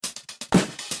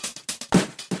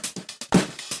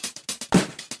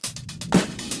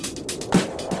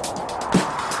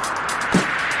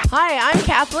Hi, I'm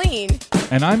Kathleen.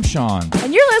 And I'm Sean.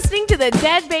 And you're listening to the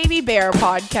Dead Baby Bear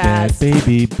podcast. Dead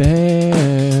Baby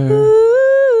Bear. Ooh.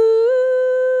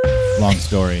 Long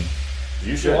story.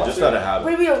 You should, just out of habit.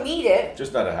 Wait, we don't need it.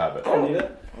 Just out of habit. Don't need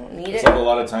it. Don't need It's it. like a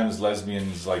lot of times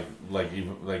lesbians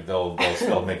they'll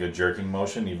still make a jerking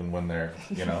motion even when they're,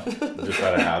 just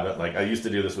out of habit. Like I used to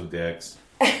do this with dicks.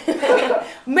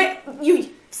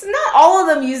 Not all of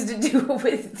them used to do it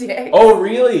with dicks. Oh,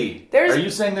 really? Are you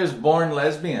saying there's born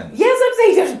lesbians? Yes, I'm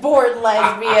saying there's born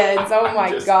lesbians. Oh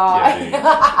my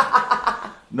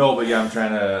god. No, but yeah, I'm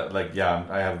trying to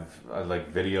I have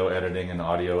video editing and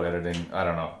audio editing. I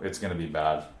don't know. It's gonna be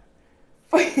bad.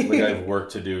 I have work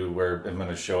to do where I'm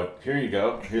gonna show it. Here you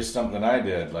go. Here's something I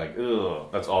did. Ugh.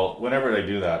 That's all. Whenever I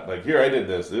do that, here I did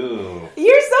this. Ugh.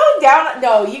 You're so down.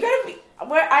 No, you gotta be.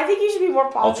 I think you should be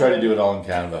more positive. I'll try to do it all in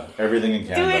Canva. Everything in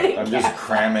Canva. Do it in I'm Canva. just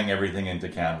cramming everything into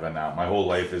Canva now. My whole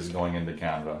life is going into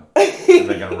Canva. I'm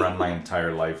gonna run my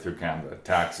entire life through Canva.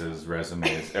 Taxes,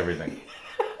 resumes, everything.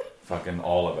 Fucking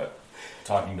all of it.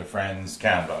 Talking to friends,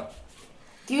 Canva.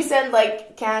 Do you send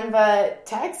Canva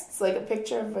texts, a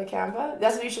picture of a Canva?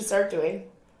 That's what you should start doing.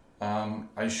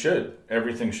 I should.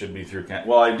 Everything should be through Canva.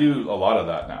 Well, I do a lot of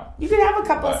that now. You could have a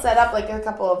couple set up, a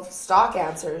couple of stock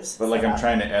answers. But I'm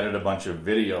trying to edit a bunch of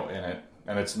video in it,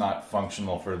 and it's not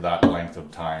functional for that length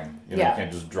of time. You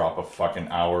can't just drop a fucking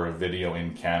hour of video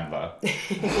in Canva.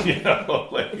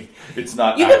 It's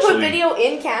not. You can put video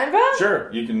in Canva?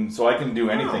 Sure, you can. So I can do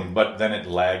anything, but then it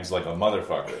lags like a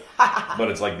motherfucker.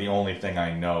 But it's the only thing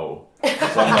I know.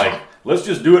 So I'm let's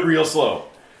just do it real slow.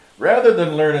 Rather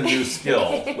than learn a new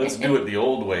skill, let's do it the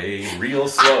old way, real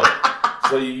slow.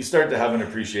 So you start to have an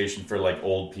appreciation for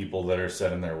old people that are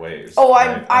set in their ways. Oh,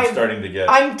 I'm starting to get.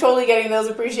 I'm totally getting those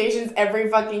appreciations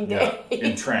every fucking day. Yeah,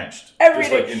 entrenched. Every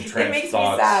just day. entrenched It makes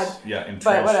thoughts. me sad. Yeah, entrenched.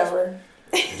 But whatever.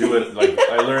 Do it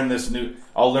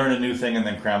I'll learn a new thing and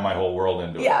then cram my whole world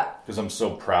into it. Yeah. Because I'm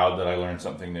so proud that I learned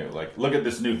something new. Look at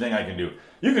this new thing I can do.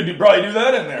 You could probably do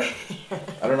that in there.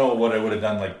 I don't know what I would have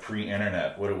done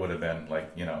pre-internet. What it would have been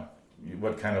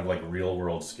what kind of real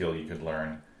world skill you could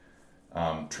learn.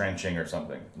 Trenching or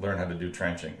something. Learn how to do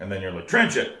trenching, and then you're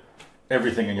trench it.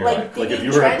 Everything in your life.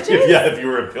 If you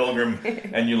were a pilgrim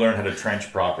and you learn how to trench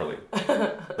properly,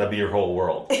 that'd be your whole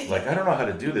world. I don't know how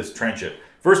to do this. Trench it.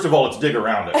 First of all, let's dig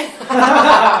around it.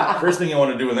 First thing you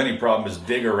want to do with any problem is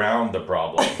dig around the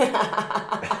problem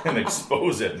and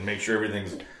expose it and make sure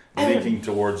everything's leaking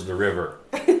towards the river.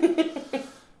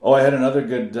 Oh, I had another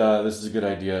good. This is a good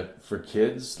idea for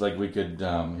kids. We could.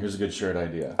 Here's a good shirt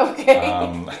idea. Okay.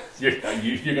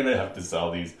 You're gonna have to sell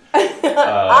these. I'm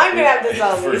gonna have to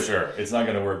sell these for sure. It's not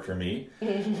gonna work for me,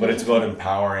 but it's about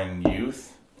empowering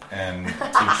youth and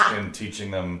teaching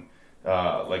them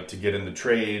to get into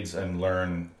trades and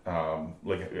learn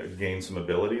gain some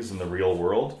abilities in the real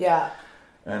world. Yeah.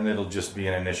 And it'll just be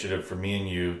an initiative for me and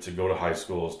you to go to high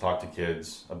schools, talk to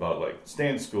kids about stay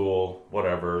in school,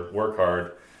 whatever, work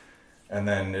hard. And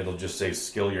then it'll just say,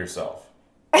 skill yourself.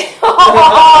 You know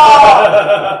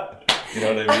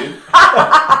what I mean?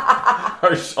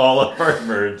 All of our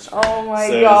merch. Oh my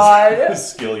God.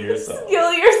 Skill yourself.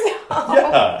 Skill yourself.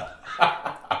 Yeah.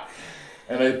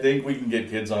 And I think we can get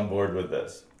kids on board with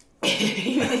this.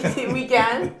 We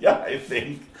can? Yeah, I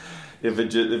think. If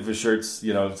a shirt's,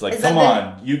 it's come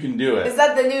on, you can do it. Is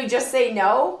that the new just say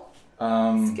no?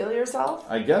 Skill yourself?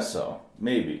 I guess so.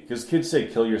 Maybe. Because kids say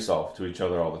kill yourself to each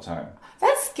other all the time.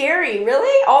 That's scary.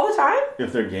 Really? All the time?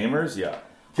 If they're gamers, yeah.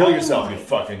 Kill yourself, you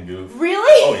fucking goof.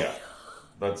 Really? Oh, yeah.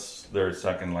 That's their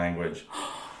second language.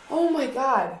 Oh, my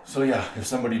God. So, yeah, if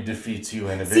somebody defeats you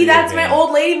in a video game... See, that's my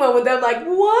old lady moment. They're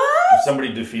what? If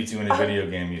somebody defeats you in a video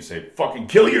game, you say, fucking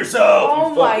kill yourself!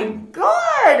 Oh, my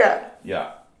God.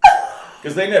 Yeah.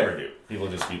 Because they never do. People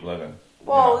just keep living.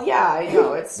 Well, yeah, I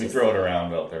know. We throw it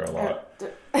around out there a lot.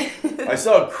 I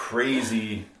saw a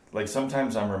crazy...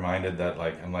 sometimes I'm reminded that,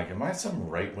 am I some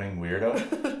right-wing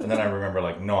weirdo? And then I remember,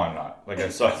 no, I'm not. I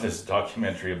saw this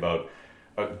documentary about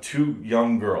two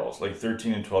young girls,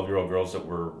 13 and 12-year-old girls that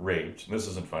were raped. This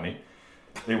isn't funny.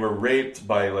 They were raped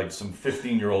by, some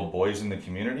 15-year-old boys in the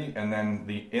community. And then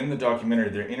in the documentary,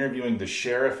 they're interviewing the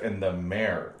sheriff and the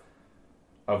mayor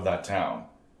of that town.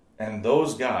 And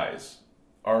those guys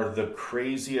are the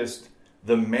craziest.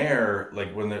 The mayor,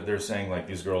 when they're saying,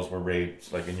 these girls were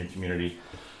raped, in your community...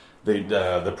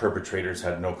 the perpetrators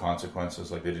had no consequences.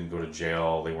 They didn't go to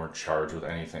jail. They weren't charged with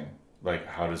anything.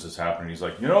 How does this happen? And he's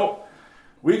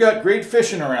we got great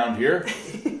fishing around here.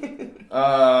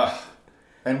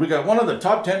 And we got one of the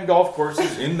top 10 golf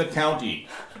courses in the county.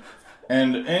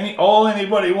 And all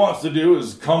anybody wants to do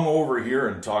is come over here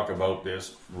and talk about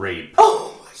this rape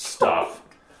stuff.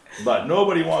 But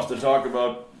nobody wants to talk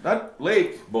about that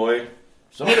lake, boy.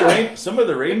 Some of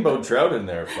the rainbow trout in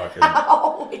there, fucking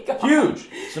Oh my god. huge.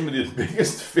 Some of the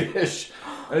biggest fish.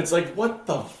 And it's like, what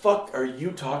the fuck are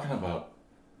you talking about?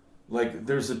 Like,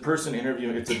 there's a person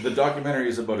interviewing. The documentary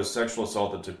is about a sexual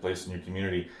assault that took place in your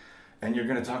community, and you're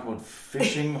going to talk about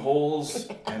fishing holes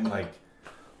and like,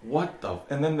 what the?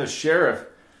 And then the sheriff,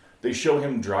 they show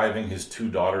him driving his 2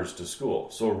 daughters to school.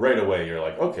 So right away, you're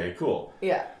like, okay, cool.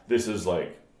 Yeah. This is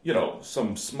like,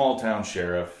 some small town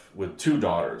sheriff with 2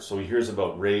 daughters. So he hears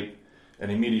about rape,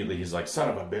 and immediately he's like, son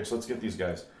of a bitch, let's get these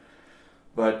guys.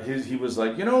 But he was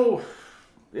like,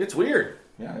 it's weird.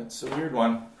 Yeah, it's a weird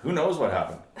one. Who knows what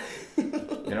happened?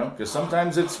 Because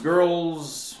sometimes it's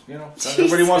girls,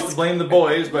 everybody wants to blame the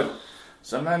boys, but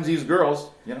sometimes these girls,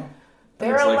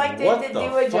 They're elected to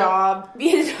do a job.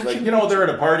 Like, they're at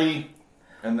a party,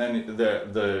 and then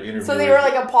the interviewer... So they were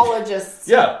like apologists.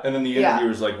 Yeah, and then the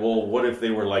interviewer's like, well, what if they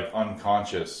were like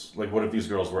unconscious? Like, what if these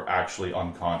girls were actually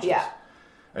unconscious? Yeah.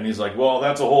 And he's like, well,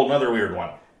 that's a whole nother weird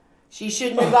one. She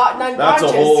shouldn't have gotten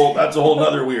unconscious. That's a whole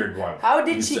nother weird one. How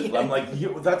did she? I'm like,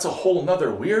 that's a whole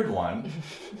nother weird one.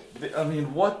 I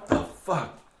mean, what the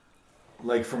fuck?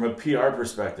 Like, from a PR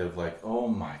perspective, like, oh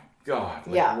my god.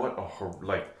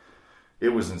 Like, it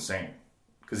was insane.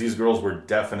 Because these girls were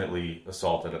definitely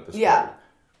assaulted at this party.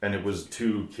 And it was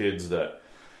 2 kids that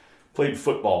played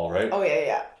football, right? Oh,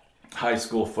 yeah. High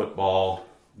school football.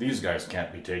 These guys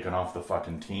can't be taken off the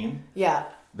fucking team. Yeah.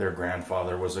 Their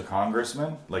grandfather was a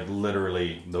congressman. Like,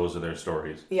 literally, those are their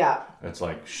stories. Yeah. It's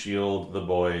like, shield the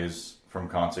boys from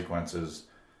consequences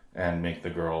and make the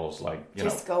girls, like,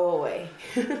 just go away.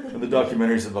 And the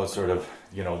documentary's about sort of,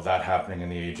 that happening in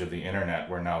the age of the internet,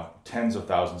 where now tens of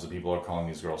thousands of people are calling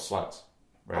these girls sluts.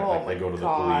 Right? Oh, like, they go to the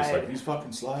police, like, these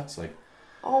fucking sluts. Like,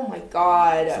 oh my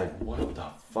god. It's like, what the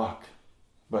fuck?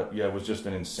 But yeah, it was just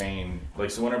an insane... Like,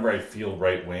 so whenever I feel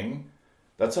right-wing,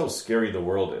 that's how scary the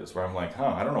world is, where I'm like,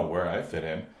 I don't know where I fit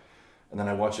in. And then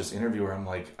I watch this interview where I'm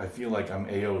like, I feel like I'm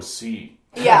AOC.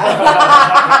 Yeah.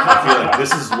 I feel like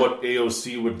this is what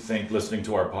AOC would think listening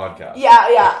to our podcast.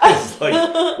 Yeah. It's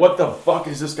like, what the fuck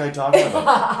is this guy talking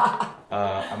about?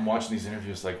 I'm watching these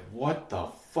interviews like, what the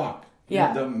fuck?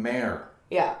 You're the mayor.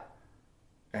 Yeah.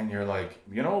 And you're like,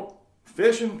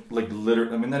 fishing, like,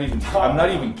 literally, I mean, I'm not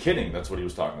even kidding. That's what he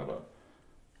was talking about.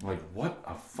 I'm like, what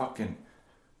a fucking,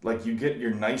 like, you get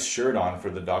your nice shirt on for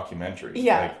the documentary.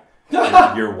 Yeah.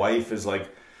 Like, your wife is like,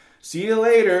 see you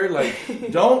later.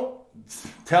 Like, don't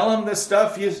tell him the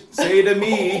stuff you say to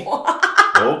me.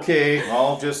 Okay,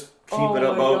 I'll just keep it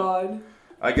about,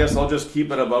 I guess I'll just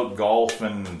keep it about golf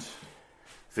and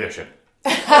fishing.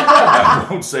 I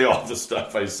won't say all the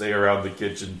stuff I say around the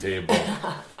kitchen table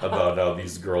about how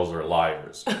these girls are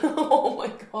liars. Oh my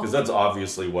god. Because that's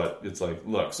obviously what it's like.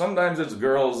 Look, sometimes it's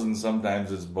girls and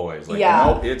sometimes it's boys. Like,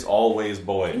 no, it's always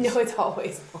boys. No, it's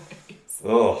always boys.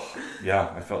 Oh,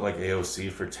 yeah. I felt like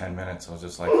AOC for 10 minutes. I was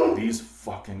just like, these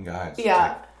fucking guys.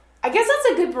 Yeah. Like, I guess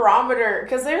that's a good barometer,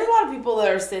 because there's a lot of people that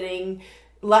are sitting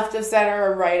left of center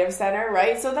or right of center,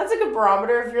 right? So that's a good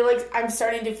barometer. If you're like, I'm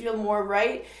starting to feel more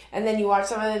right, and then you watch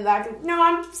someone in that, no,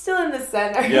 I'm still in the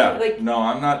center. Yeah. Like, no,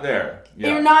 I'm not there. Yeah.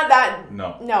 You're not that.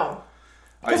 No.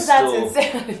 Because that's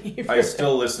insanity. I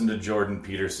still listen to Jordan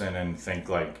Peterson and think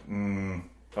like,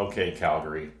 okay,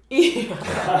 Calgary.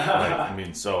 Yeah. I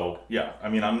mean, so, yeah. I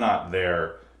mean, I'm not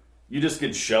there. You just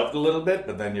get shoved a little bit,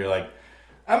 but then you're like,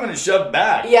 I'm going to shove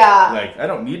back. Yeah. Like, I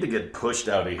don't need to get pushed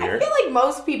out of here. I feel like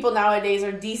most people nowadays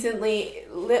are decently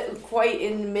quite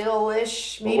in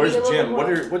middle-ish. Maybe where's Jim?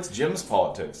 What's Jim's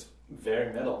politics?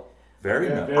 Very middle. Very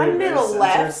middle. I'm middle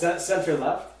left. Center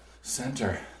left.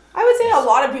 Center. I would say a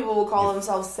lot of people will call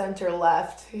themselves center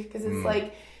left, because it's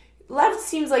like, left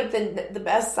seems like the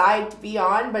best side to be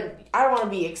on, but I don't want to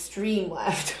be extreme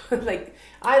left. Like,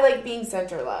 I like being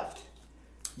center left.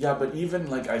 Yeah, but even,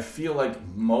 like, I feel like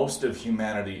most of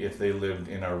humanity, if they lived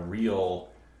in a real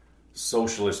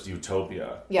socialist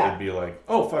utopia, they'd be like,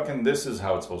 oh, fucking this is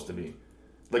how it's supposed to be.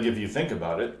 Like, if you think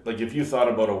about it, like, if you thought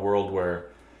about a world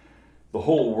where the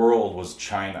whole world was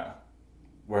China,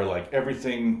 where, like,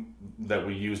 everything that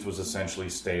we used was essentially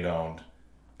state-owned,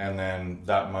 and then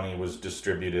that money was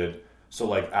distributed. So,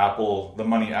 like, Apple, the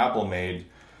money Apple made,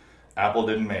 Apple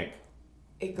didn't make.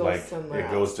 It goes somewhere It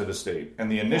goes to the state.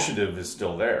 And the initiative is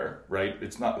still there, right?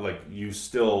 It's not like you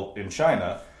still, in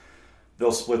China,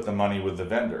 they'll split the money with the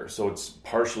vendor. So it's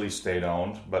partially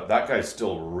state-owned, but that guy's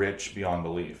still rich beyond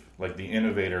belief. Like, the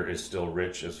innovator is still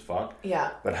rich as fuck. Yeah.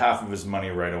 But half of his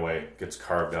money right away gets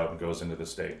carved out and goes into the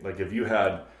state. Like, if you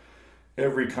had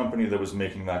every company that was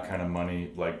making that kind of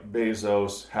money, like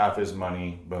Bezos, half his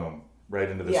money, boom, right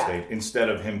into the state. Instead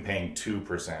of him paying 2%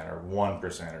 or 1%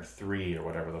 or 3% or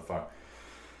whatever the fuck.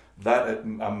 that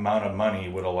amount of money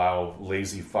would allow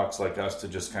lazy fucks like us to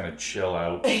just kind of chill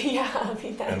out. Yeah, that'd be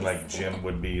nice. And like Jim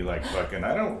would be like, fucking,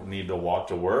 I don't need to walk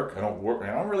to work. I don't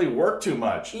really work too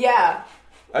much. Yeah.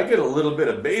 I get a little bit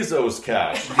of Bezos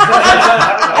cash.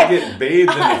 I get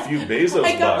bathed in a few Bezos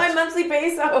I got bucks. my monthly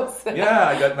pesos. Yeah,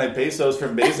 I got my pesos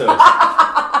from Bezos.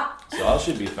 So I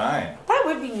should be fine. That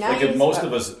would be nice. Like if most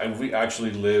of us, if we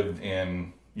actually lived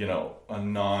in, you know, a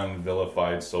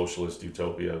non-vilified socialist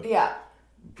utopia, yeah,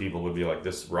 people would be like,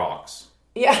 this rocks.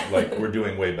 Yeah. Like, we're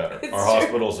doing way better. It's Our true.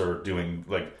 hospitals are doing,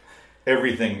 like,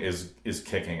 everything is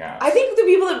kicking ass. I think the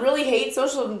people that really hate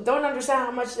socialism don't understand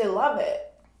how much they love it.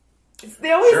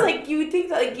 They always Sure. like you think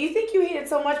you hate it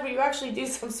so much, but you actually do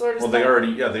some sort of. Well,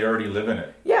 stuff. they already live in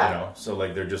it. Yeah. You know, so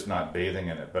like they're just not bathing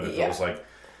in it. But if Yeah. it was like,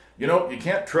 you know, you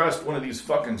can't trust one of these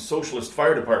fucking socialist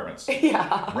fire departments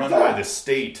Yeah. run by the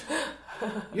state.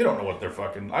 You don't know what they're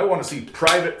fucking. I want to see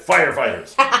private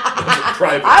firefighters.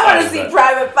 I want to see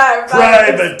private firefighters.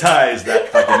 Privatize that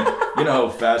fucking. You know how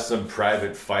fast some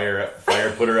private fire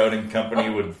putter outing company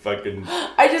would fucking.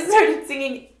 I just started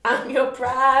singing, "I'm your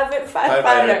private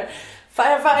firefighter,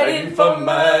 firefighting for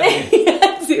money."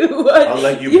 Do what I'll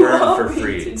let you burn want for me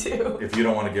free. to do. If you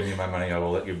don't want to give me my money, I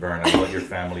will let you burn. I will let your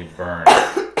family burn.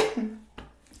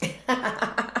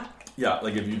 Yeah,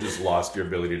 like if you just lost your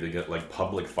ability to get like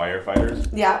public firefighters.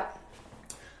 Yeah.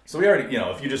 So we already, you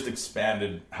know, if you just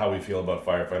expanded how we feel about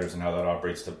firefighters and how that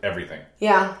operates to everything,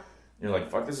 Yeah. you're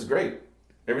like, fuck, this is great.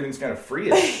 Everything's kind of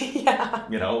free-ish. Yeah.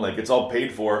 You know, like it's all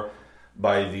paid for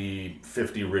by the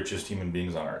 50 richest human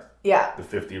beings on Earth. Yeah. The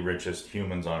 50 richest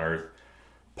humans on Earth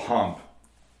pump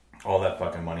all that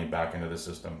fucking money back into the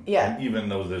system. Yeah. And even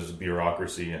though there's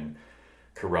bureaucracy and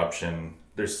corruption,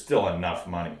 there's still enough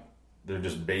money. They're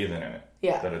just bathing in it.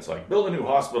 Yeah. That it's like, build a new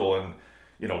hospital and,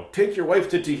 you know, take your wife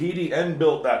to Tahiti and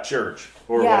build that church.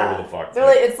 Or whatever the fuck. They're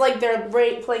like, it's like they're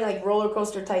playing like roller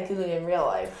coaster tycoon in real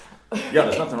life. Yeah,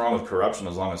 there's nothing wrong with corruption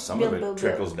as long as some of it Build.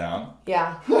 trickles down.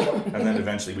 Yeah. And then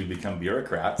eventually we become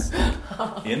bureaucrats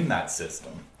in that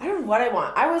system. I don't know what I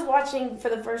want. I was watching for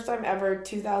the first time ever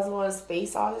 2001: A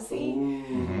Space Odyssey,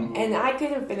 and I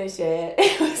couldn't finish it.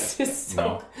 It was just so.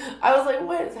 No. I was like,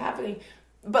 "What is happening?"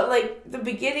 But like the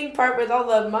beginning part with all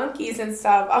the monkeys and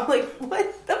stuff, I'm like,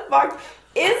 "What the fuck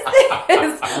is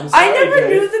this?" I'm sorry, I never Dave.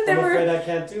 knew that there I'm were. afraid I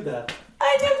can't do that.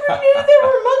 I never knew there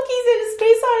were monkeys in a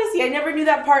Space Odyssey. I never knew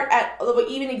that part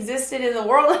even existed in the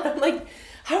world. And I'm like,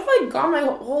 how have I gone my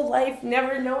whole life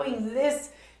never knowing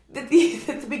this? That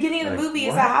the beginning of the Like, movie is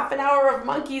what? a half an hour of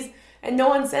monkeys and no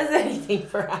one says anything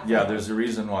for half. Yeah, there's a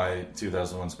reason why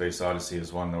 2001 Space Odyssey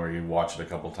is one where you watch it a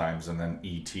couple times and then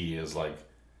E.T. is like,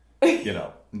 you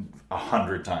know,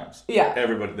 100 times. Yeah.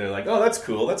 Everybody, they're like, oh, that's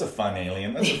cool. That's a fun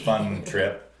alien. That's a fun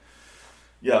trip.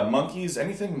 Yeah, monkeys,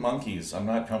 anything monkeys, I'm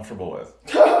not comfortable with.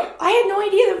 I had no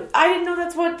idea. I didn't know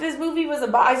that's what this movie was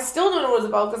about. I still don't know what it was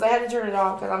about because I had to turn it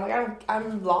off because I'm like,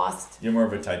 I'm lost. You're more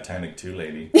of a Titanic 2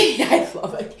 lady. Yeah, I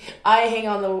love it. I hang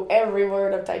on to every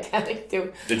word of Titanic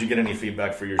too. Did you get any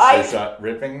feedback for your I- sure shot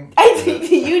ripping? I think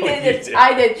you Oh, did you it. did.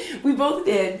 I did. We both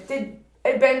did. Did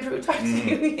Ben Drew talk to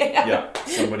you? Yeah,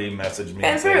 somebody messaged me And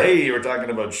and said, Drew. hey, you were talking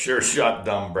about sure shot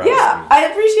Dombrowski. Yeah, I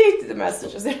appreciated the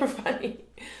messages. They were funny.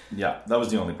 Yeah, that was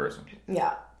the only person.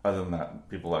 Yeah. Other than that,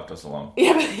 people left us alone.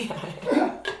 Yeah, but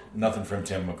yeah. Nothing from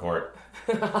Tim McCourt.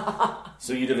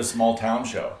 So you did a small town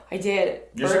show. I did.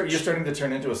 You're starting to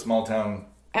turn into a small town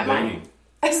Am lady.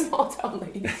 I? A small town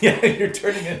lady. Yeah, you're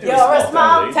turning into You're a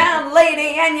small town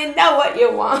lady and you know what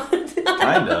you want.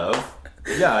 Kind of.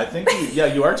 Yeah, I think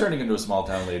you are turning into a small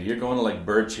town lady. You're going to like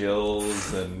Birch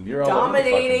Hills and you're all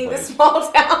Dominating over the the fucking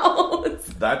small towns.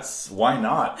 place. That's why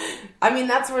not? I mean,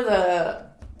 that's where the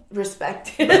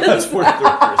respect is. That's where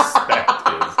the respect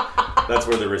is. That's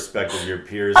where the respect of your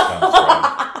peers comes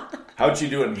from. How'd she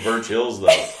do it in Birch Hills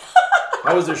though?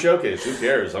 How was their showcase? Who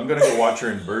cares? I'm gonna go watch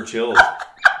her in Birch Hills.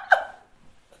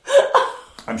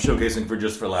 I'm showcasing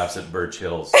for laughs at Birch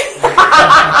Hills.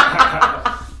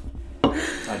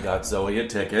 I got Zoe a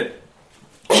ticket.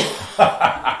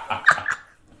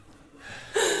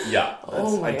 Yeah.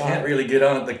 Oh my I God. can't really get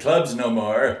on at the clubs no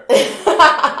more.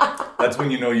 That's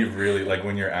when you know you've really, like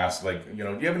when you're asked, like, you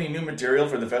know, do you have any new material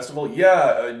for the festival?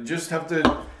 Yeah, just have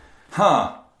to,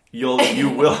 you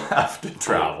will have to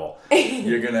travel.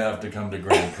 You're going to have to come to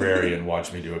Grand Prairie and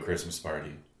watch me do a Christmas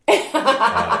party.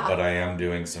 But I am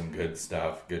doing some good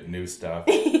stuff, good new stuff.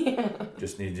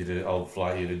 Just need you to, I'll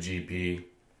fly you to GP.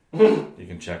 You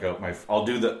can check out I'll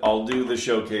do the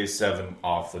showcase 7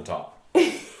 off the top.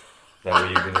 That way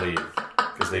you can leave.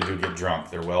 Because they do get drunk.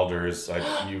 They're welders.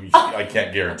 I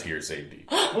can't guarantee your safety.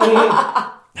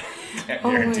 Can't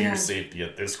Oh my guarantee your God. safety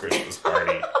at this Christmas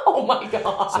party. Oh my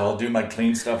god. So I'll do my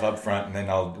clean stuff up front, and then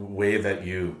I'll wave at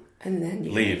you. And then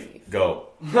you Leave. Go.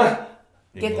 You Get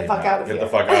can the leave fuck now. out of Get here. the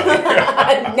fuck out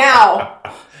of here. Now.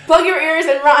 Plug your ears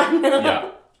and run.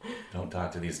 Yeah. Don't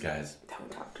talk to these guys. Don't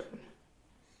talk to him.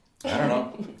 I don't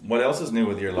know. What else is new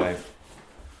with your life?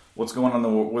 What's going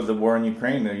on with the war in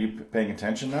Ukraine? Are you paying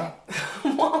attention now?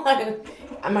 Well,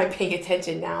 am I paying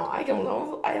attention now? I don't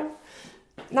know. I don't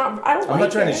I'm like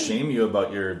not trying it. to shame you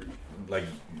about your.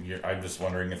 I'm just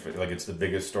wondering if it's the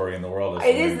biggest story in the world.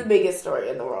 It is the biggest story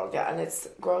in the world, yeah, and it's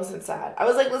gross and sad. I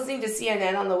was listening to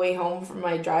CNN on the way home from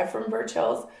my drive from Birch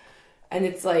Hills, and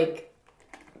it's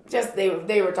just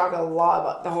they were talking a lot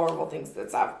about the horrible things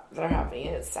that are happening,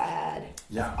 and it's sad.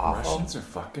 Yeah, awful. Russians are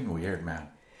fucking weird, man.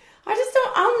 I just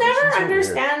don't. I'll never Russians are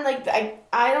understand.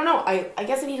 I don't know. I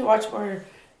guess I need to watch more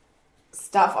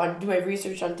stuff do my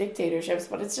research on dictatorships,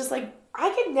 but it's just I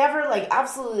could never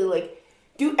absolutely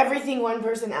do everything one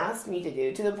person asked me to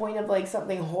do to the point of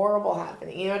something horrible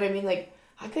happening. You know what I mean?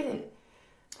 I couldn't.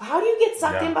 How do you get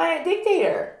sucked in by a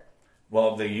dictator?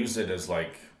 Well, they use it as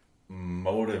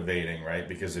motivating, right?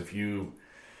 Because if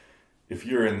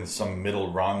you're in some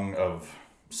middle rung of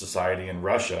society in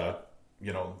Russia,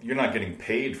 you're not getting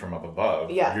paid from up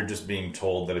above. Yeah. You're just being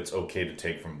told that it's okay to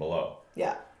take from below.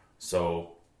 Yeah.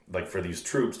 So, for these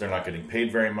troops, they're not getting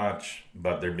paid very much,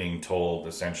 but they're being told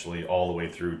essentially all the way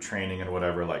through training and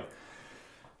whatever,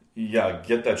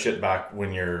 get that shit back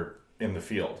when you're in the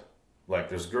field.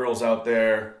 There's girls out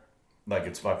there,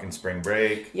 it's fucking spring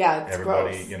break. Yeah, it's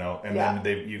everybody, gross. And then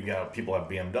people have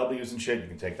BMWs and shit, you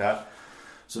can take that.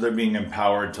 So they're being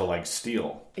empowered to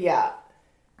steal. Yeah.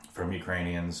 From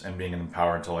Ukrainians and being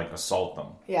empowered to assault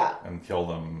them. Yeah. And kill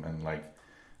them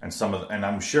and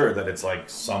I'm sure that it's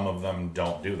some of them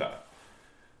don't do that.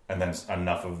 And then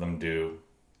enough of them do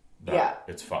that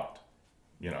it's fucked.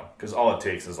 Because all it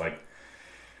takes is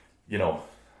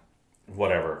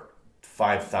whatever,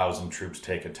 5,000 troops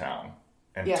take a town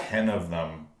and 10 of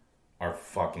them are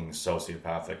fucking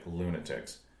sociopathic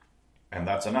lunatics. And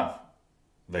that's enough.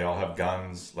 They all have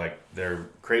guns, they're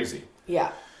crazy.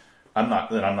 Yeah. I'm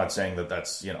not saying that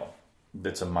that's,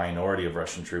 it's a minority of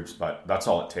Russian troops, but that's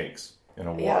all it takes in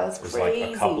a war. Yeah, that's it's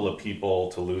crazy. A couple of people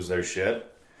to lose their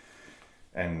shit,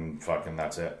 and fucking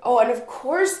that's it. Oh, and of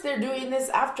course they're doing this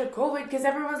after COVID because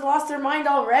everyone's lost their mind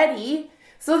already.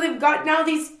 So they've got now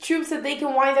these troops that they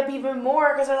can wind up even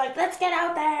more because they're let's get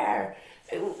out there.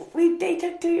 They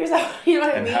took 2 years out. You know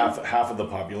what I mean? And half of the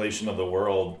population of the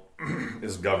world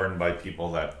is governed by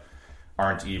people that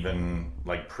aren't even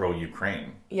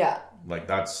pro-Ukraine. Yeah.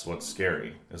 That's what's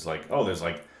scary. Is there's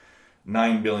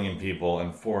 9 billion people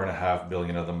and 4.5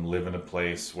 billion of them live in a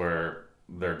place where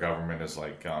their government is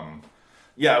we're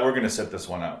going to sit this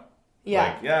one out.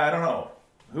 Yeah. I don't know.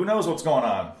 Who knows what's going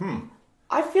on?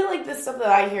 I feel the stuff that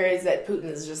I hear is that Putin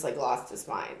has just lost his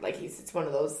mind. It's one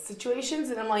of those situations,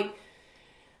 and I'm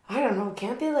I don't know.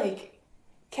 Can't they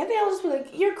all just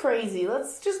be you're crazy.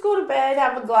 Let's just go to bed,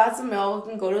 have a glass of milk,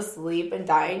 and go to sleep and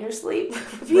die in your sleep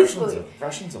peacefully.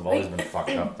 Russians have always been fucked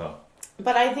up, though.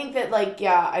 But I think that,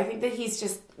 I think that he's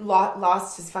just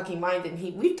lost his fucking mind, and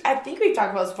I think we've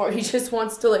talked about this before. He just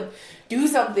wants to do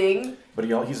something. But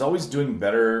he's always doing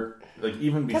better.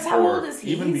 Even before, how old is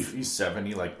he? He's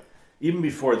 70. Even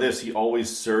before this, he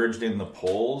always surged in the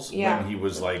polls when he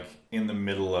was in the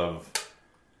middle of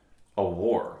a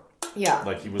war. Yeah.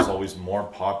 He was always more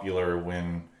popular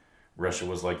when Russia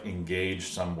was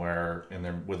engaged somewhere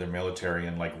with their military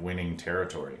and winning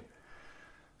territory.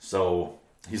 So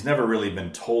he's never really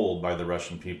been told by the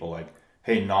Russian people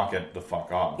hey, knock it the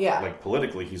fuck off. Yeah.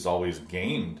 Politically, he's always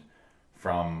gained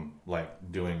from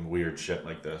doing weird shit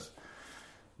like this.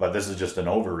 But this is just an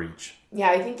overreach.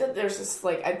 Yeah, I think that there's just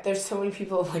there's so many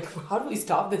people how do we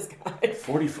stop this guy?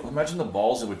 Imagine the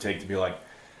balls it would take to be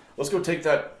let's go take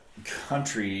that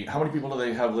country. How many people do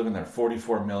they have living there?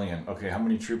 44 million. Okay, how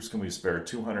many troops can we spare?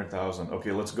 200,000.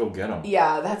 Okay, let's go get them.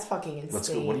 Yeah, that's fucking insane. Let's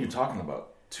go. What are you talking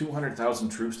about? 200,000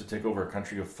 troops to take over a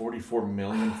country of 44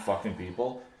 million fucking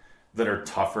people that are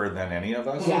tougher than any of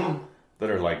us? Yeah.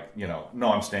 That are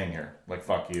no, I'm staying here.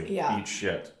 Fuck you. Yeah. Eat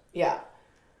shit. Yeah.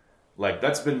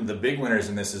 That's been the big winners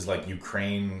in this is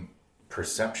Ukraine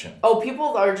perception. Oh,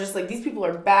 people are just these people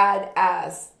are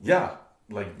badass. Yeah.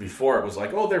 Before it was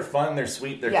oh, they're fun, they're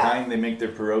sweet, they're kind, they make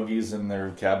their pierogies and their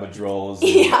cabbage rolls.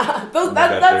 Yeah,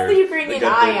 that's the Ukrainian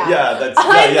I am. Yeah, that's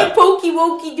I'm the pokey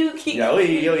wokey dookie.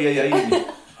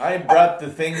 Yeah. I brought the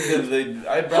thing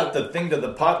to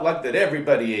the potluck that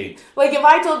everybody ate. Like if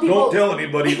I told people, don't tell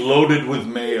anybody loaded with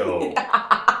mayo.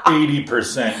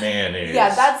 80% mayonnaise.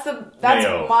 Yeah, that's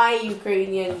mayo. My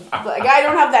Ukrainian. Like I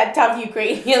don't have that tough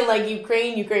Ukrainian like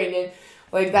Ukrainian.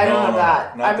 Like I don't have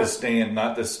that. Not to stay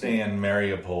in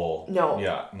Mariupol. No.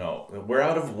 Yeah, no. We're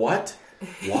out of what?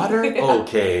 Water?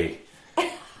 Okay.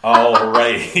 All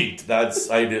right.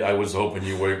 I was hoping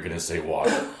you weren't going to say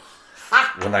water.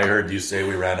 When I heard you say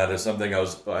we ran out of something, I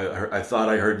thought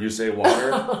I heard you say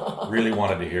water. Really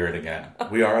wanted to hear it again.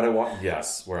 We are out of water?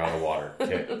 Yes, we're out of water.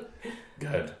 Okay.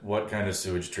 Good. What kind of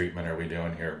sewage treatment are we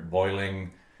doing here?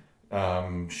 Boiling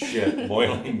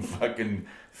boiling fucking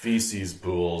feces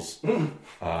pools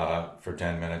for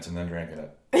 10 minutes and then drinking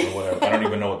it. Or whatever. I don't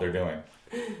even know what they're doing.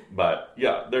 But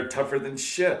yeah, they're tougher than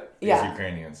shit, these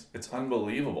Ukrainians. It's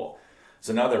unbelievable.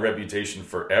 So now their reputation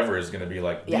forever is going to be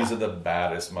like, these are the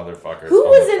baddest motherfuckers. Who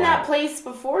was in that place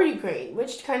before Ukraine?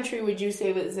 Which country would you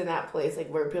say was in that place? Like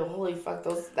where people, holy fuck,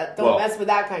 don't mess with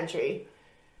that country.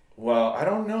 Well, I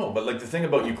don't know. But like the thing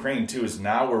about Ukraine too is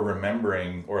now we're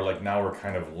remembering, or like now we're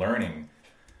kind of learning,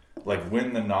 like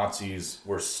when the Nazis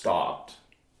were stopped,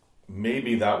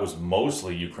 maybe that was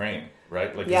mostly Ukraine,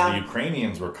 right? Like 'cause the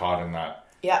Ukrainians were caught in that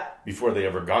before they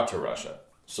ever got to Russia.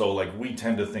 So like we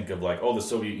tend to think of like, oh, the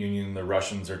Soviet Union, the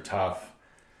Russians are tough.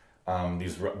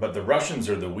 But the Russians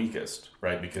are the weakest,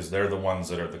 right? Because they're the ones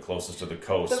that are the closest to the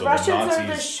coast. The Russians are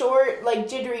the short, like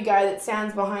jittery guy that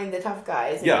stands behind the tough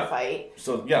guys in the fight.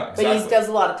 So exactly. But he does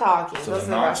a lot of talking. So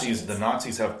the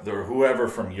Nazis have whoever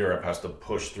from Europe has to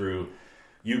push through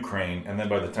Ukraine, and then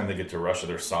by the time they get to Russia,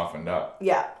 they're softened up.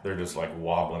 Yeah, they're just like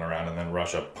wobbling around, and then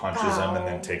Russia punches them, and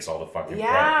then takes all the fucking credit.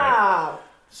 Yeah. Right?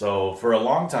 So for a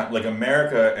long time, like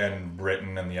America and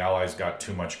Britain and the Allies got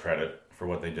too much credit for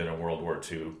what they did in World War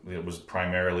II. It was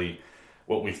primarily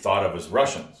what we thought of as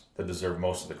Russians that deserved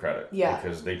most of the credit. Yeah.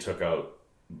 Because they took out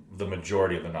the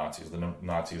majority of the Nazis. The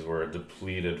Nazis were a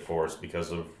depleted force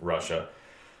because of Russia.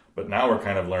 But now we're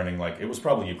kind of learning, like, it was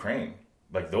probably Ukraine.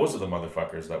 Like, those are the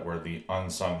motherfuckers that were the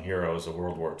unsung heroes of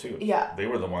World War II. Yeah. They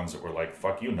were the ones that were like,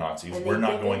 fuck you, Nazis. We're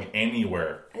not going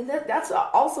anywhere. And that's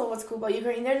also what's cool about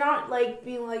Ukraine. They're not, like,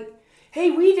 being like, hey,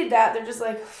 we did that. They're just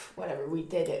like, whatever, we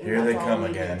did it. Here they come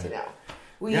again.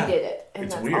 We did it. And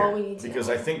it's that's weird, all we need to because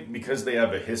know. I think because they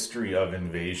have a history of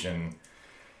invasion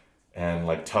and,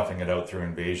 like, toughing it out through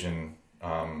invasion,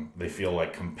 they feel,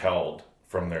 like, compelled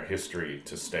from their history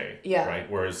to stay. Yeah. Right?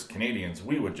 Whereas Canadians,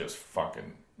 we would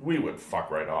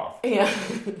fuck right off. Yeah.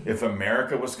 If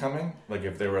America was coming, like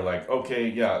if they were like, okay,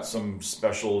 yeah, some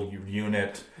special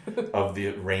unit of the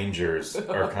Rangers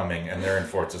are coming and they're in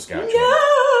Fort Saskatchewan.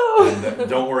 No! And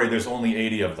don't worry, there's only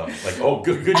 80 of them. Like, oh,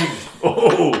 good.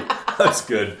 Oh, that's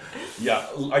good. Yeah,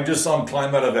 I just saw him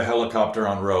climb out of a helicopter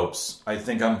on ropes. I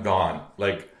think I'm gone.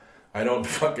 Like, I don't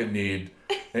fucking need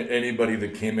anybody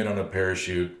that came in on a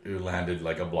parachute who landed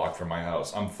like a block from my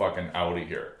house. I'm fucking out of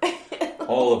here.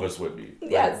 All of us would be.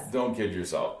 Yes. Like, don't kid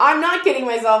yourself. I'm not kidding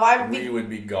myself. We would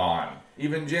be gone.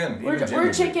 Even Jim.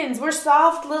 We're chickens. We're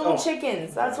soft little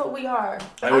chickens. That's what we are.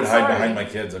 I would hide behind my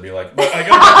kids. I'd be like, I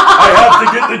have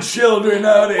to get the children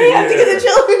out of here. I have to get the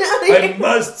children out of here. I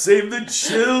must save the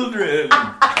children.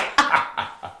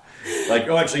 Like,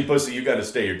 oh, actually, pussy, you got to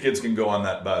stay. Your kids can go on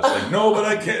that bus. Like, no, but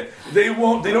I can't. They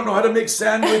won't. They don't know how to make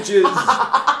sandwiches.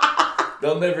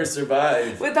 They'll never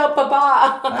survive. Without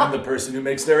Papa. I'm the person who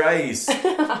makes their ice.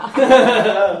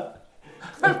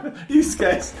 These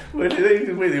guys,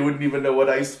 they wouldn't even know what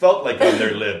ice felt like on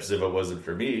their lips if it wasn't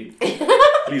for me.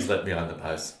 Please let me on the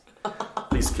bus.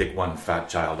 Please kick one fat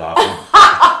child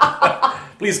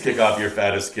off. Please kick off your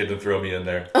fattest kid and throw me in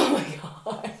there. Oh my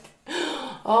God.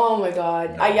 Oh my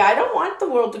God. No. I don't want the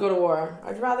world to go to war.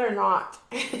 I'd rather not.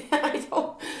 I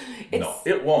don't. No,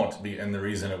 it won't be, and the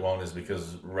reason it won't is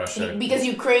because Russia... Because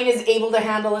Ukraine is able to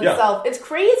handle itself. Yeah. It's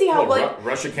crazy how...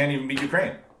 Russia can't even beat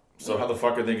Ukraine. So how the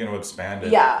fuck are they going to expand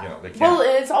it? Yeah. You know, they can't. Well,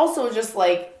 and it's also just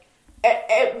like...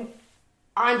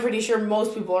 I'm pretty sure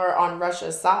most people are on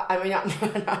Russia's side. I mean,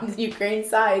 not on the Ukraine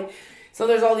side. So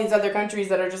there's all these other countries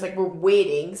that are just like, we're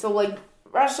waiting. So like...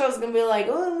 Russia's gonna be like,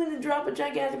 oh, I'm gonna drop a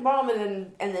gigantic bomb,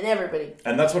 and then everybody.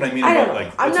 And that's what I mean about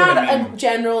like. I'm not a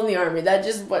general in the army. That's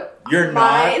just what you're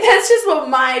not. That's just what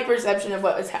my perception of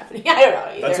what was happening. I don't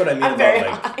know either. That's what I mean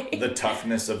about like the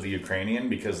toughness of the Ukrainian,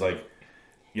 because like,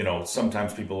 you know,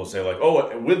 sometimes people will say like,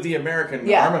 oh, with the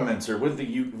American armaments or with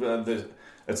the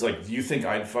it's like, do you think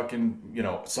I'd fucking, you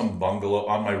know, some bungalow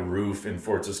on my roof in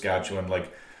Fort Saskatchewan,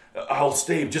 like, I'll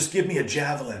stay. Just give me a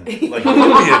javelin. Like, give me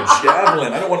a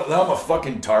javelin. I don't want. I'm a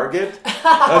fucking target.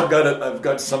 I've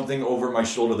got something over my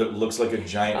shoulder that looks like a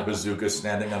giant bazooka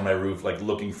standing on my roof, like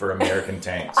looking for American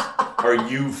tanks. Are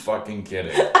you fucking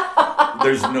kidding?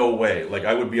 There's no way. Like,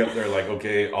 I would be up there like,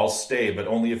 okay, I'll stay, but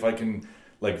only if I can,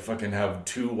 like, fucking have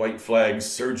 2 white flags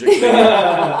surgically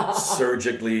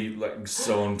like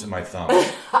sewn to my thumb,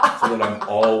 so that I'm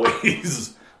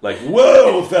always like,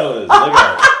 whoa, fellas, look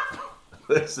out.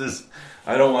 This is,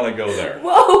 I don't want to go there.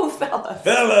 Whoa, fellas.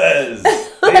 Fellas!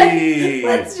 Hey!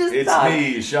 Let's just it's talk.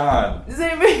 me, Sean. Does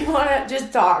anybody want to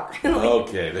just talk?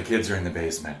 Okay, the kids are in the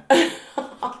basement.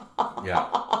 Yeah,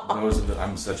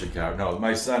 I'm such a coward. No,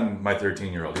 my son, my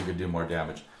 13-year-old, he could do more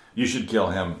damage. You should kill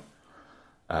him.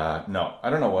 No, I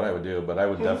don't know what I would do, but I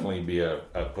would definitely be a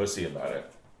pussy about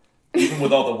it. Even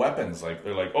with all the weapons, like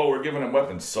they're like, oh, we're giving him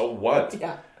weapons. So what?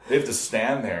 Yeah. They have to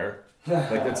stand there. Like,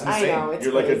 that's insane. I know, it's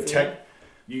You're like crazy. a tech.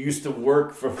 You used to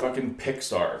work for fucking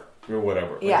Pixar or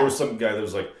whatever. Like, Yeah. there was some guy that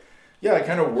was like, yeah, I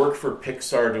kind of worked for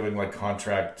Pixar doing like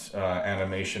contract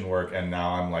animation work, and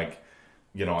now I'm like,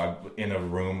 you know, I'm in a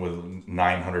room with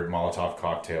 900 Molotov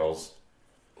cocktails,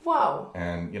 Wow.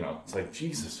 and you know, it's like,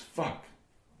 Jesus fuck.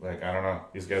 Like, I don't know.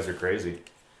 These guys are crazy,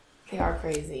 They are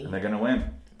crazy. and they're gonna win,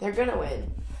 They're going to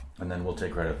win. and then we'll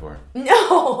take credit for it.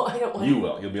 No, I don't want You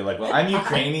will. You'll be like, well, I'm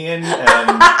Ukrainian,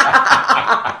 and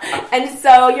And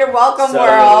so, you're welcome,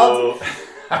 world.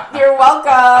 so You're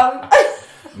welcome.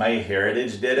 my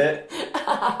heritage did it.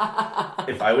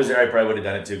 If I was there, I probably would have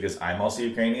done it too, because I'm also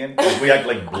Ukrainian. Like, we act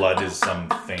like blood is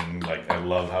something. Like, I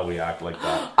love how we act like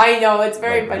that. I know, it's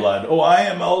very Like funny. blood. Oh, I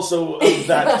am also of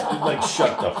that. Like,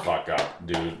 shut the fuck up,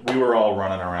 dude. We were all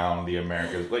running around the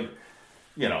Americas. Like,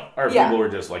 you know, our Yeah. people were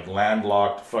just like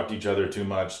landlocked, fucked each other too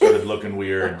much, started looking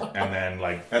weird, and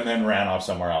then ran off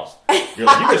somewhere else. You're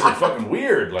like, you guys are fucking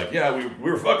weird. Like, yeah, we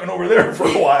were fucking over there for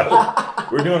a while.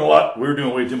 We were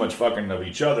doing way too much fucking of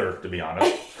each other, to be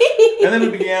honest. And then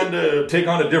it began to take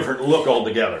on a different look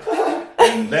altogether.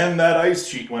 And then that ice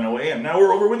sheet went away, and now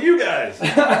we're over with you guys.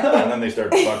 And then they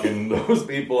start fucking those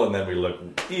people, and then we look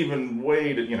even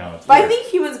way to, you know. It's But I weird. think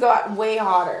humans got way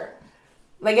hotter.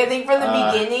 Like, I think from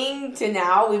the beginning to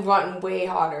now, we've gotten way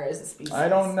hotter as a species. I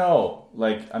don't know.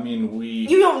 Like, I mean,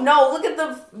 You don't know. Look at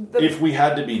the if we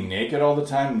had to be naked all the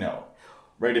time, no.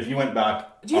 Right? If you went back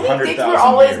do you think 100,000 dicks were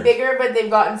always years, bigger, but they've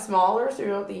gotten smaller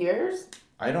throughout the years?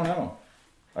 I don't know.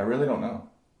 I really don't know.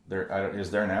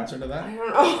 Is there an answer to I that? don't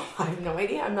know. I have no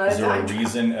idea. I'm not Is a there a scientist.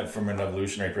 reason from an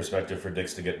evolutionary perspective for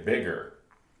dicks to get bigger?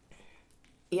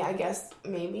 Yeah, I guess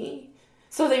maybe.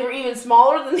 So they were even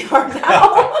smaller than they are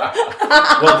now.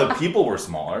 Well, the people were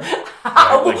smaller. Right?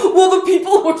 Like, Well, the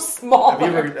people were smaller.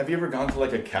 have you ever gone to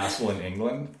like a castle in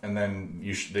England and then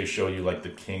they show you like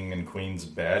the king and queen's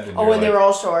bed? And Oh, you're when they like, were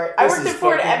all short. I this worked is at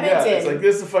Fort fucking- Edmonton. Yeah, it's like,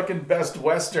 this is the fucking best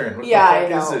Western. What Yeah, the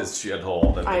I fuck know. is this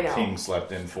shithole that I the know. king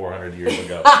slept in 400 years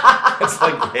ago? It's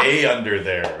like hay under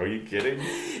there. Are you kidding?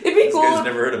 It'd be These cool. guys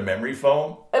never heard of memory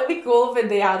foam? It'd be cool if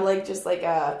they had like just like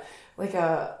a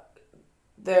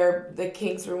the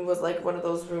king's room was like one of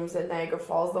those rooms at Niagara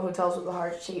Falls, the hotels with the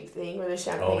heart-shaped thing or the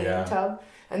champagne Oh, yeah. tub,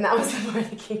 and that was part of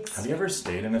the king's. Have you ever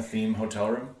stayed in a theme hotel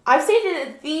room? I've stayed in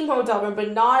a theme hotel room,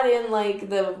 but not in like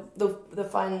the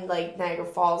fun like Niagara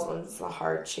Falls ones, the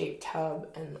heart-shaped tub,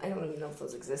 and I don't even know if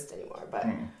those exist anymore.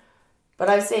 But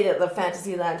I've stayed at the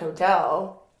Fantasyland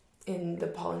Hotel in the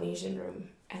Polynesian room,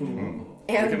 and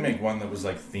We could make one that was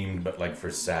like themed, but like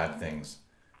for sad things.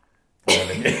 You know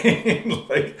what I mean?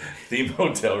 Like themed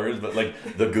hotel rooms, but like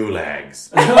the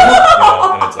gulags. You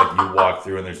know, and it's like you walk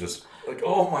through and there's just like,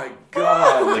 oh my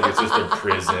god, like it's just a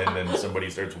prison and somebody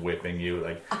starts whipping you,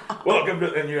 like, welcome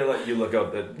to, and you're like, you look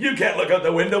out you can't look out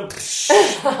the window. You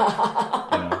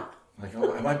know, like,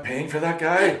 oh, am I paying for that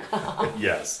guy?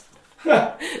 Yes. the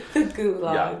Yeah,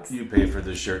 gulags. you pay for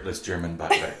the shirtless German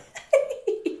butler.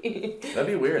 That'd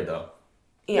be weird though.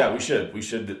 Yeah, we should. We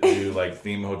should do like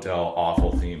theme hotel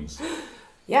awful themes.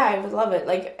 Yeah, I would love it.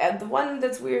 Like the one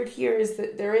that's weird here is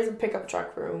that there is a pickup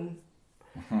truck room.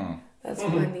 That's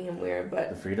one thing I'm weird, The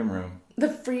but Freedom Room. the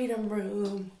freedom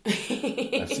room.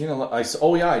 I've seen a lot.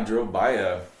 I drove by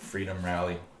a Freedom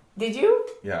rally. Did you?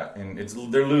 Yeah, and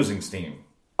they're losing steam.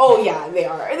 Oh yeah, they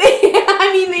are. Yeah.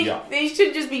 They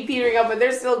should just be petering out, but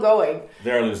they're still going.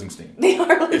 They're losing steam. They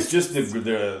are. It's just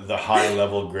the high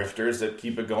level grifters that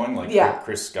keep it going, like Yeah.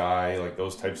 Chris Sky, like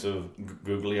those types of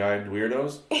googly eyed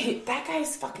weirdos. That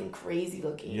guy's fucking crazy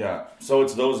looking. Yeah, so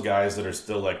it's those guys that are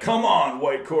still like, come on,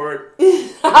 White Court.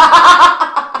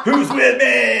 Who's with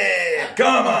me?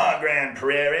 Come on, Grand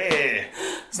Prairie.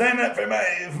 Sign up for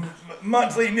my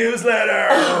monthly newsletter.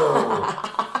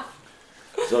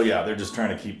 So yeah, they're just trying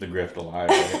to keep the grift alive.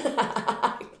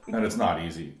 Right? And it's not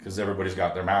easy because everybody's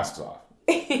got their masks off.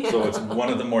 So it's one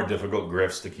of the more difficult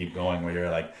grifts to keep going where you're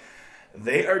like,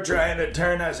 they are trying to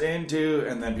turn us into,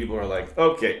 and then people are like,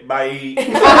 okay, bye.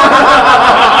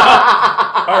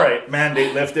 All right,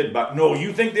 mandate lifted, but no,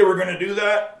 you think they were going to do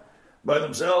that by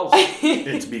themselves?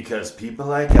 It's because people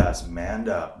like us manned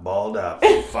up, balled up,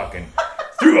 fucking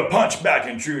threw a punch back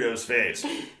in Trudeau's face.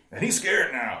 And he's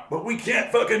scared now, but we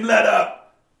can't fucking let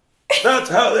up. That's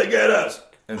how they get us.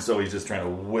 And so he's just trying to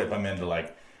whip them into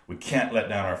like, we can't let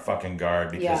down our fucking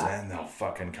guard because then they'll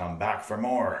fucking come back for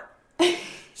more.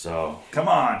 So, come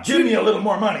on, give me a little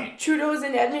more money. Trudeau's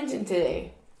in Edmonton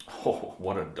today. Oh,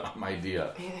 what a dumb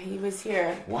idea. Yeah, he was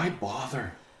here. Why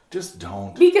bother? Just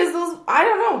don't. Because those, I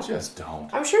don't know. Just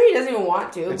don't. I'm sure he doesn't even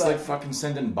want to. It's like fucking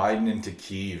sending Biden into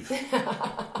Kyiv.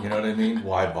 You know what I mean?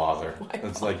 Why bother?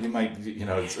 It's like you might,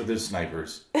 there's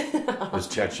snipers. There's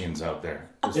Chechens out there.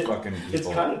 There's fucking people. It's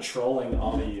kind of trolling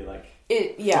on the, like...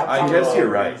 I guess you're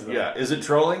right. Yeah. Is it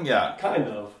trolling? Yeah. Kind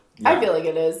of. Yeah. I feel like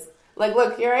it is. Like,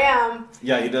 look, here I am.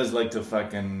 Yeah, he does like to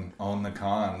fucking own the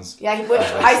cons. Yeah,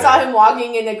 I saw him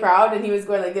walking in the crowd and he was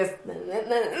going like this.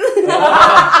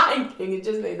 I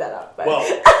just made that up. But. Well,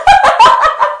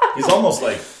 he's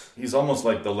almost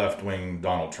like the left-wing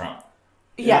Donald Trump.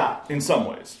 Yeah. In some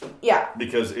ways. Yeah.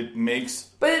 Because it makes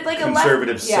like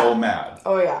conservatives so mad.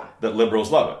 Oh, yeah. That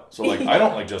liberals love it. So, like, I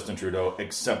don't like Justin Trudeau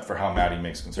except for how mad he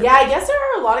makes conservatives. Yeah, I guess there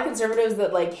are a lot of conservatives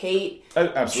that, like, hate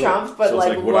Trump, but, so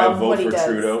like, would I love vote what he for does.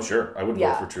 Trudeau? Sure, I would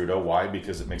vote for Trudeau. Why?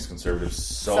 Because it makes conservatives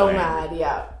so angry. mad,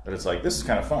 yeah. But it's like, this is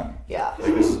kind of fun. Yeah.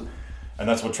 Like, and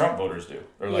that's what Trump voters do.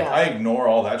 They're like, I ignore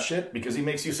all that shit because he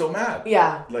makes you so mad.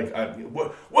 Yeah. Like,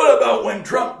 what about when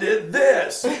Trump did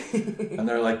this? And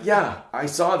they're like, yeah, I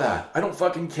saw that. I don't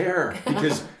fucking care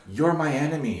because you're my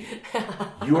enemy.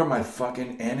 You are my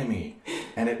fucking enemy.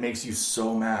 And it makes you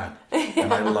so mad.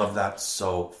 And I love that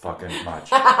so fucking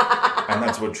much. And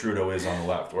that's what Trudeau is on the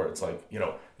left, where it's like, you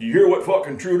hear what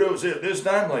fucking Trudeau said this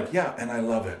time? Like, yeah, and I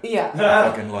love it. Yeah. I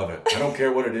fucking love it. I don't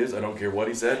care what it is. I don't care what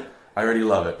he said. I already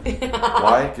love it.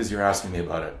 Why? Because you're asking me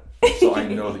about it. So I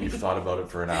know that you've thought about it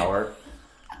for an hour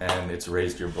and it's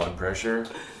raised your blood pressure.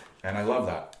 And I love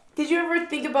that. Did you ever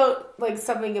think about, like,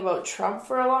 something about Trump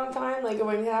for a long time? Like,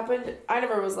 when it happened? I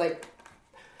never was like,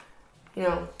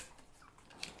 I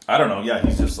don't know. Yeah,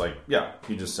 he's just like,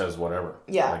 he just says whatever.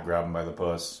 Yeah. Like, grab him by the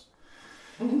puss.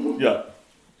 Yeah.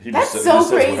 That's so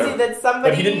crazy that somebody...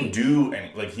 But he didn't do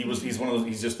any... Like, he's one of those...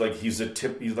 He's just like... He's a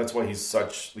tip... that's why he's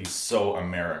so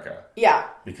America. Yeah.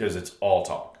 Because it's all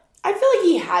talk. I feel like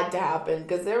he had to happen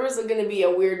because there was going to be a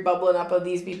weird bubbling up of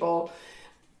these people.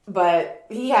 But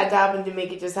he had to happen to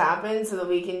make it just happen so that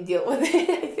we can deal with it,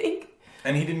 I think.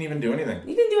 And he didn't even do anything.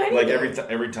 He didn't do anything. Like,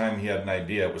 every time he had an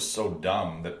idea, it was so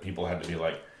dumb that people had to be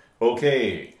like,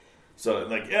 okay. So,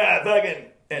 like, yeah, fucking...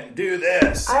 And do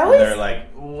this. And they're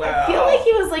like, wow. I feel like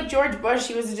he was like George Bush.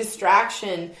 He was a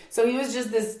distraction. So he was just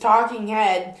this talking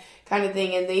head kind of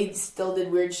thing. And they still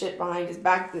did weird shit behind his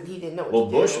back that he didn't know what to do.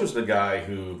 Well, Bush was the guy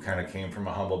who kind of came from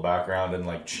a humble background. And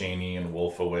like Cheney and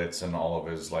Wolfowitz and all of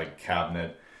his like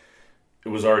cabinet. It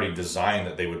was already designed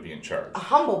that they would be in charge. A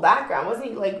humble background. Wasn't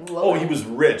he like low? Oh, he was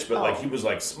rich. But like he was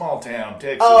like small town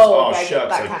Texas. Oh, okay, shucks. that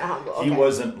like, kind of humble. Okay. He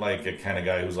wasn't like a kind of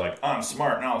guy who's like, I'm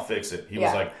smart and I'll fix it. He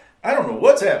was like, I don't know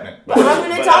what's happening. But I'm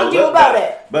going to talk to you about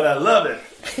it. But I love it.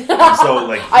 So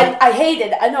like I hate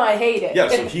it. I know I hate it. Yeah,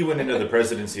 so he went into the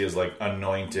presidency as like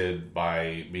anointed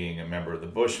by being a member of the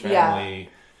Bush family. Yeah.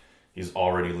 He's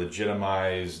already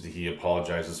legitimized. He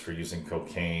apologizes for using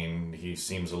cocaine. He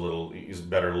seems he's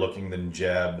better looking than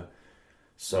Jeb.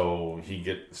 So he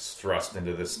gets thrust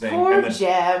into this thing. Poor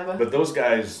Jeb. But those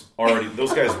guys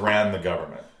ran the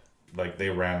government. Like they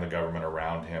ran the government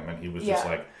around him and he was just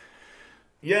like,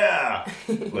 yeah,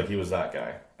 like he was that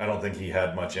guy. I don't think he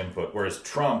had much input. Whereas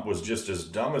Trump was just as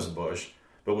dumb as Bush,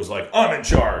 but was like, I'm in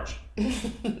charge. And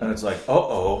it's like,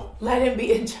 let him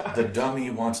be in charge. The dummy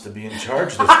wants to be in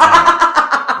charge this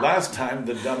time. Last time,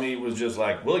 the dummy was just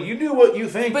like, well, you do what you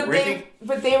think, Ricky.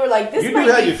 But they were like, this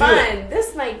might be fun.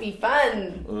 This might be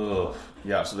fun. Ugh.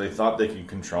 Yeah, so they thought they could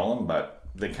control him, but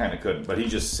they kind of couldn't. But he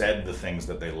just said the things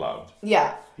that they loved.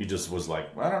 Yeah. He just was like,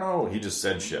 I don't know. He just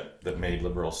said shit that made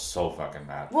liberals so fucking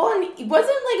mad. Well, and it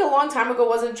wasn't like a long time ago,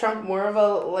 wasn't Trump more of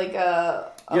a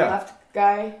left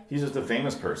guy? He's just a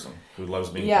famous person who loves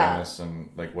being famous and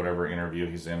like whatever interview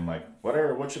he's in, like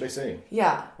whatever, what should I say?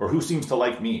 Yeah. Or who seems to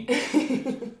like me?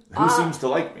 Who seems to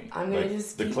like me? I'm going to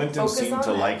just the Clintons seem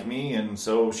to like me, and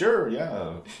so sure,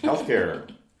 yeah, healthcare,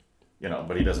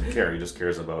 but he doesn't care. He just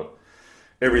cares about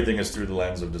everything is through the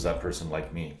lens of does that person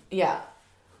like me? Yeah.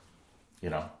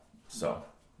 So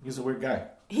he's a weird guy.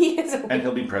 He is and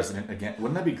he'll be president again.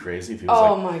 Wouldn't that be crazy if he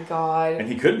was my God. And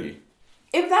he could be.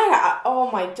 If that, oh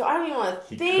my, I don't even want to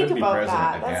He think could be about president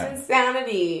that. again. That's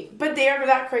insanity. But they are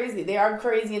that crazy. They are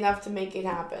crazy enough to make it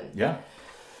happen. Yeah.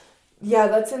 Yeah,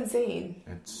 that's insane.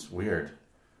 It's weird.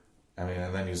 I mean,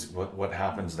 and then what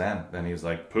happens then? Then he's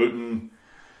like, Putin,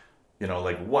 you know,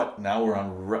 like what? Now we're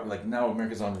on, like now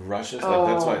America's on Russia's?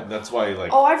 Like that's why,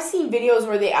 like. Oh, I've seen videos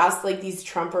where they ask like these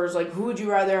Trumpers, like, who would you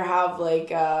rather have, like,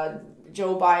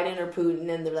 Joe Biden or Putin?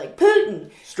 And they're like, Putin.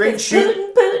 Straight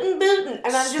shooting. Putin.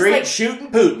 And I'm just like,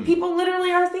 shooting Putin. people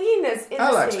literally are thinking this.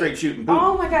 I like straight shooting Putin.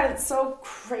 Oh my God, it's so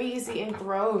crazy and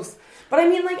gross. But I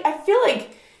mean, like, I feel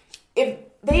like if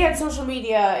they had social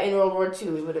media in World War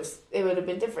II, it would have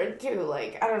been different too.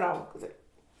 Like, I don't know.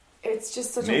 It's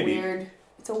just such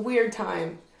it's a weird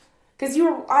time. Because I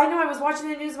know I was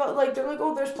watching the news about, like, they're like,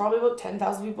 oh, there's probably about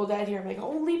 10,000 people dead here. I'm like,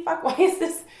 holy fuck, why is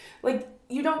this, like,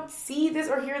 you don't see this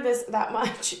or hear this that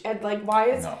much. And, like, why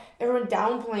is everyone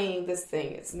downplaying this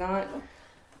thing? It's not.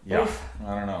 Yeah,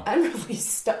 I don't know. I'm really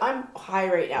I'm high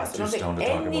right now, so don't stoned think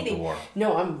to talk about the anything. war.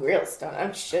 No, I'm real stoned.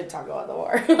 I should talk about the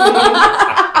war.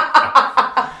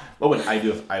 What would I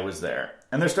do if I was there?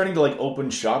 And they're starting to, like, open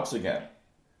shops again.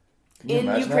 Can you In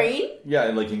imagine Ukraine? that? Yeah,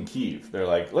 like in Kyiv. They're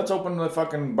like, let's open the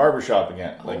fucking barbershop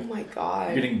again. Like, Oh my God.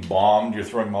 you're getting bombed, you're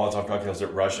throwing Molotov cocktails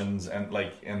at Russians, and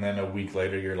then a week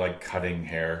later you're like cutting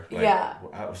hair. Like, Yeah.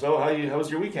 So how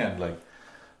was your weekend? Like,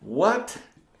 what?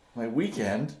 My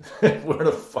weekend? We're in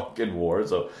a fucking war.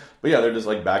 So, but yeah, they're just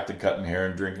like back to cutting hair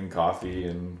and drinking coffee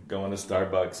and going to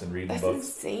Starbucks and reading That's books.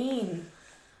 insane.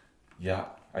 Yeah,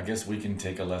 I guess we can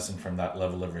take a lesson from that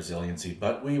level of resiliency,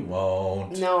 but we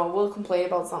won't. No, we'll complain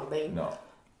about something. No.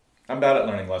 I'm bad at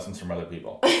learning lessons from other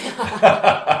people.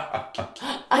 I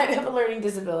have a learning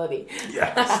disability.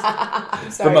 Yes.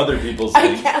 I'm sorry. From other people's I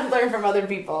things. can't learn from other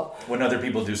people. When other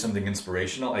people do something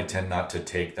inspirational, I tend not to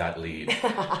take that lead.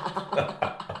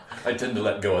 I tend to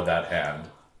let go of that hand.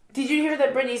 Did you hear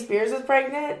that Britney Spears was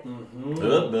pregnant? Mm-hmm.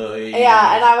 Oh boy.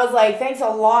 Yeah, and I was like, thanks a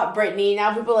lot, Britney.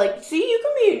 Now people are like, see, you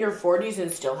can be in your 40s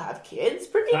and still have kids.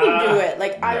 Britney can do it.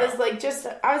 Like, I was like,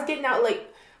 I was getting out, like,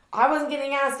 I wasn't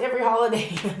getting asked every holiday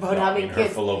about having her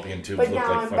kids. fallopian tubes But look now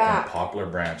like I'm fucking back. poplar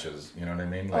branches. You know what I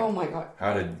mean? Like, Oh my God.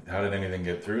 How did anything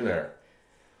get through there?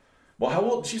 Well, how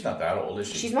old? She's not that old, is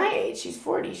she? She's my age. She's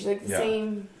 40. She's like the Yeah.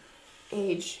 same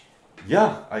age.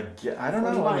 Yeah, I don't know.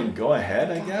 I 41. mean, go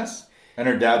ahead, I guess. And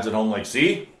her dad's at home like,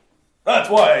 see? That's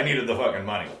why I needed the fucking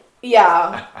money.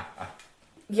 Yeah.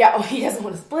 Yeah, well, he doesn't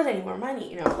want to split any more money,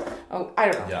 you know. Oh, I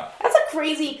don't know. Yeah. That's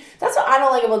what I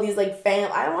don't like about these, like,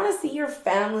 I don't want to see your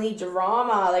family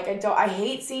drama. Like, I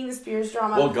hate seeing the Spears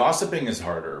drama. Well, gossiping is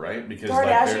harder, right? Because like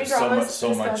Kardashian there's drama is so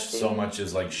disgusting. much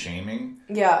is like shaming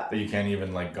Yeah. that you can't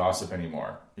even like gossip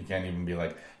anymore. You can't even be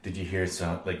like, did you hear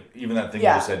like even that thing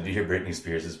Yeah. you said, do you hear Britney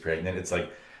Spears is pregnant? It's like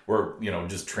we're,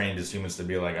 just trained as humans to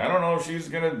be like, I don't know if she's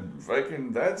gonna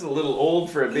fucking, that's a little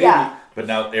old for a baby. Yeah. But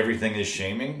now everything is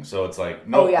shaming, so it's like,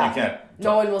 no, you can't.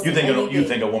 No one will you say think you anything.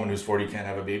 think a woman who's 40 can't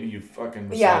have a baby? You fucking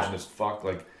Yeah. misogynist fuck.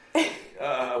 Like,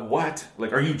 what?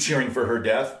 Like, are you cheering for her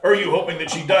death? Or are you hoping that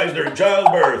she dies during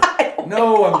childbirth?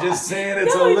 No, I'm just saying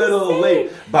it's No, a I'm just little saying.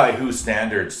 late. By whose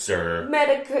standards, sir?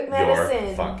 Medicine.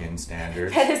 Your fucking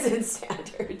standards. Medicine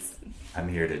standards. I'm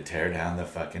here to tear down the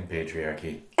fucking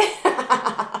patriarchy.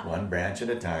 One branch at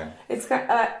a time. It's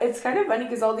kind of funny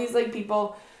because all these, like,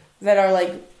 people that are,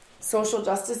 like, social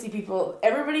justice-y people,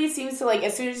 everybody seems to, like,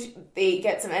 as soon as they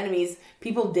get some enemies,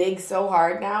 people dig so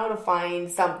hard now to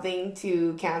find something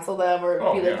to cancel them or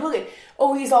be like, look at,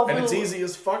 he's all And it's blue. easy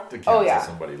as fuck to cancel yeah.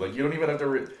 somebody. Like, you don't even have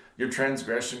to... your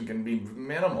transgression can be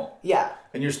minimal. Yeah.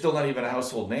 And you're still not even a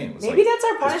household name. It's Maybe like, that's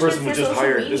our punishment for social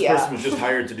This media. person was just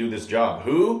hired to do this job.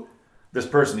 Who? This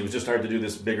person. He was just hired to do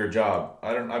this bigger job.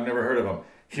 I've never heard of him.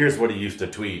 Here's what he used to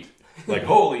tweet. Like,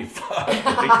 holy fuck.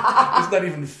 Like, he's not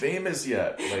even famous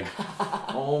yet. Like,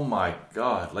 oh my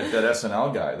God. Like that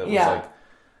SNL guy that was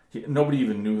like, nobody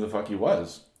even knew who the fuck he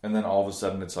was. And then all of a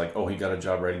sudden it's like, oh, he got a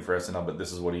job writing for SNL, but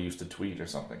this is what he used to tweet or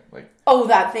something. Like,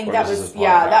 That thing, or that this is was, his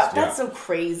podcast, that's so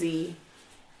crazy.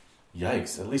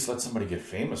 yikes. At least let somebody get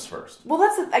famous first. Well, I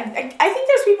think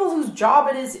there's people whose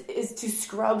job it is to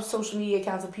scrub social media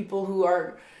accounts of people who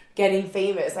are getting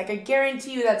famous. Like, I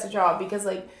guarantee you that's a job because,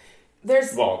 like,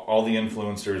 there's... Well, all the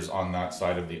influencers on that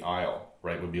side of the aisle,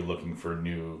 right, would be looking for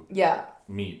new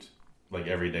meat. Like,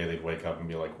 every day they'd wake up and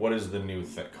be like, what is the new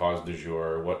cause du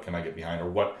jour? What can I get behind? Or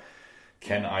what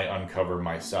can I uncover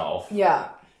myself? Yeah.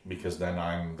 Because then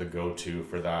I'm the go-to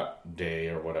for that day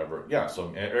or whatever. Yeah,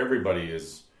 so everybody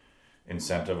is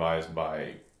incentivized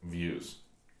by views.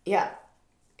 Yeah.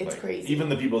 It's Like, crazy. Even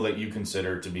the people that you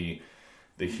consider to be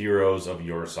the heroes of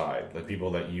your side, the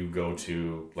people that you go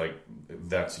to, like,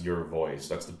 that's your voice.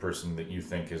 That's the person that you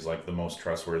think is, like, the most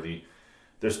trustworthy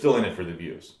they're still in it for the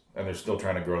views. And they're still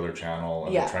trying to grow their channel,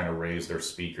 and Yeah. they're trying to raise their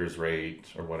speakers rate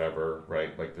or whatever,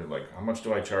 right? Like, they're like, how much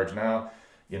do I charge now?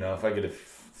 You know, if I get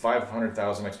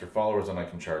 500,000 extra followers, then I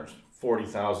can charge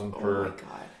 40,000 per. Oh my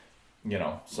god. You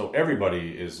know, so everybody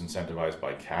is incentivized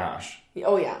by cash.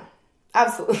 Oh yeah,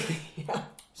 absolutely. Yeah.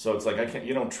 So it's like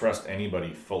you don't trust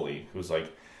anybody fully who's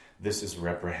like, this is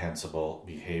reprehensible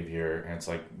behavior, and it's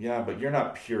like, yeah, but you're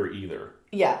not pure either.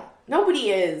 Yeah,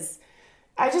 nobody is.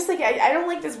 I just like I don't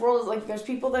like this world. Like there's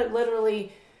people that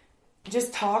literally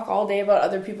just talk all day about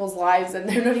other people's lives, and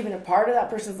they're not even a part of that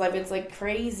person's life. It's like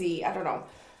crazy. I don't know.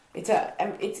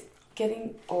 It's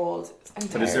getting old. I'm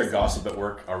But is there tired. gossip at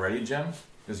work already, Jim?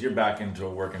 Because you're back into a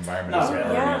work environment. No, Is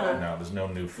there yeah. already? No, there's no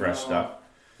new fresh stuff.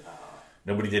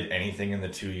 Nobody did anything in the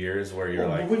 2 years where you're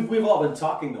like, we've all been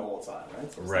talking the whole time,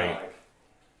 right? So it's Right. Not like,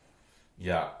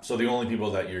 yeah. So the only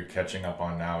people that you're catching up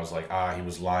on now is like, he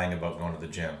was lying about going to the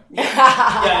gym. yeah.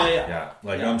 Yeah.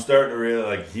 Like, Yeah. I'm starting to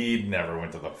realize, like, he never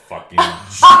went to the fucking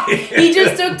gym. He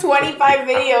just took 25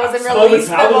 videos and So released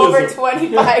them over metabolism.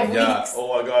 25 Yeah. weeks.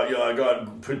 Oh, I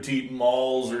got petite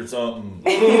malls or something.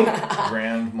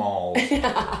 Grand malls.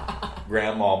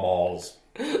 Grandma malls.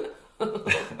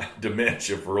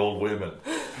 Dementia for old women.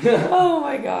 Oh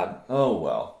my god. Oh,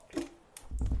 well.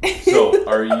 So,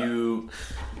 are you...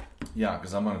 Yeah,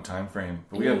 because I'm on a time frame.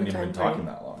 But we You're on haven't a even been time frame. talking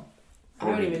that long. I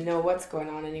don't even know what's going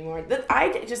on anymore.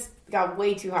 I just got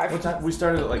way too high. What time? We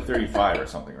started at like 35 or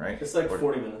something, right? it's like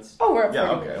 40 minutes. Oh, we're at Yeah,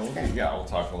 40 okay. minutes. Well, yeah, we'll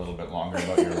talk a little bit longer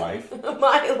about your life.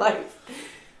 My life.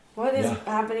 What is Yeah.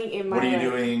 happening in my What are you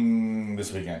life? doing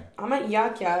this weekend? I'm at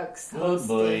Yuck Yucks. Oh,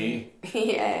 boy.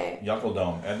 Yeah. Yuckle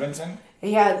Dome. Edmonton?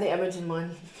 Yeah, the Edmonton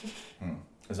one.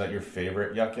 Is that your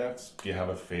favorite Yuck Yucks? Do you have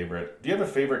a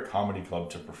favorite comedy club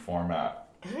to perform at?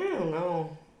 I don't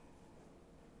know.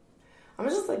 I'm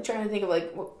just like trying to think of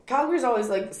like Calgary's always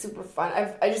like super fun.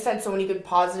 I just had so many good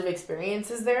positive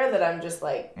experiences there that I'm just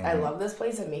like I love this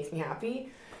place. It makes me happy,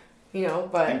 you know.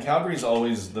 But And Calgary's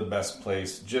always the best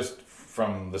place, just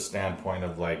from the standpoint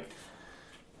of like,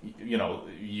 you know,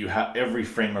 you have every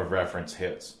frame of reference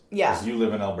hits. Yeah. Because you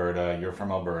live in Alberta, you're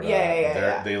from Alberta.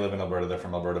 Yeah. They live in Alberta, they're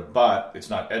from Alberta, but it's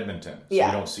not Edmonton, so Yeah.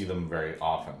 you don't see them very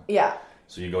often. yeah,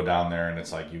 So you go down there and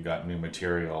it's like you got new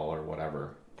material or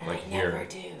whatever. Like I here. never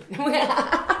do.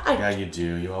 Yeah, you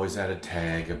do. You always add a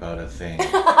tag about a thing.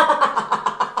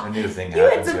 A new thing You had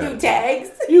happens. some here. new tags.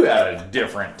 You had a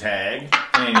different tag.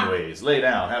 Anyways, lay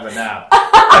down, have a nap.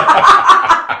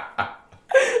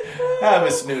 Have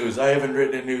a snooze. I haven't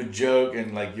written a new joke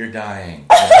and like you're dying.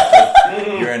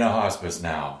 You're in a hospice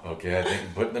now. Okay, I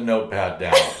think put the notepad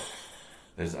down.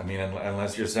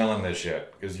 Unless you're selling this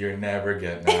shit, because you're never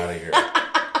getting out of here.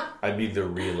 I'd be the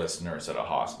realest nurse at a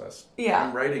hospice. Yeah.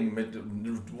 I'm writing.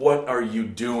 What are you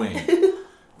doing?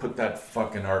 Put that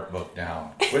fucking art book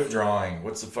down. Quit drawing.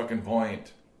 What's the fucking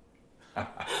point?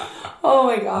 Oh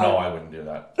my god. No, I wouldn't do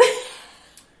that.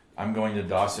 I'm going to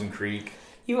Dawson Creek.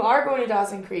 You are going to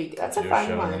Dawson Creek. That's a Do a fun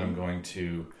show, one. and then I'm going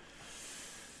to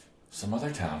some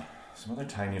other town, some other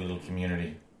tiny little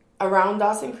community. Around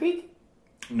Dawson Creek?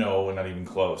 No, not even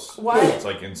close. What? It's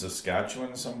like in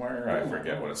Saskatchewan somewhere. I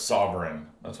forget what it's. Sovereign.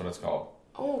 That's what it's called.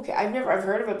 Oh, okay. I've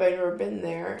heard of it, but I've never been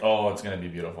there. Oh, it's gonna be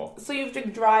beautiful. So you have to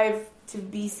drive to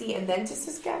BC and then to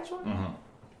Saskatchewan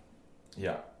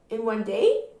Yeah, in one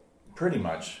day? pretty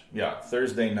much. Yeah,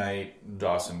 Thursday night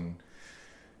Dawson,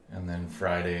 and then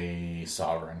Friday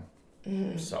Sovereign.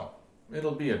 So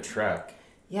it'll be a trek.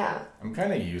 Yeah. I'm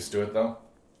kind of used to it though.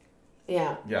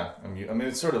 Yeah. Yeah,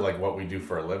 it's sort of like what we do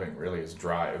for a living. Really, is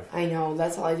drive. I know.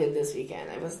 That's all I did this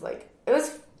weekend. It was like it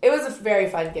was a very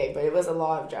fun gig, but it was a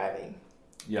lot of driving.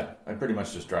 Yeah, I pretty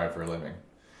much just drive for a living.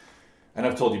 And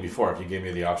I've told you before, if you gave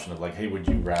me the option of like, hey, would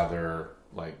you rather,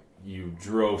 like, you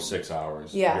drove 6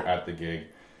 hours, Yeah. you're at the gig,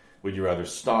 would you rather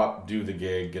stop, do the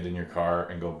gig, get in your car,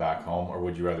 and go back home, or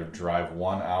would you rather drive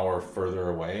 1 hour further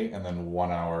away and then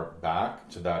 1 hour back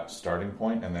to that starting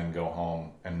point and then go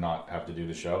home and not have to do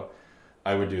the show?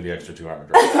 I would do the extra 2 hour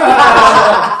drive.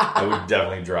 I would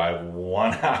definitely drive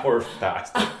 1 hour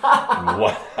faster,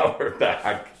 1 hour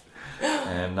back,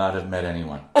 and not have met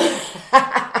anyone.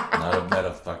 Not have met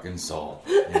a fucking soul.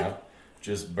 You know?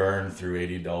 Just burn through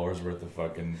 $80 worth of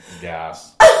fucking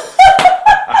gas.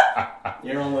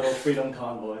 Your own little freedom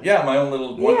convoy. Yeah, my own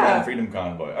little one-man Yeah. freedom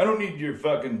convoy. I don't need your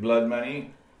fucking blood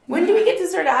money. When do we get to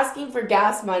start asking for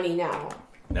gas money now?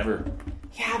 Never.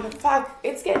 Yeah, but fuck,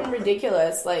 it's getting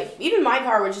ridiculous. Like, even my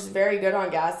car, which is very good on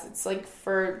gas, it's like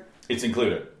for... It's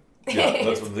included. Yeah,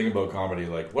 that's the thing about comedy.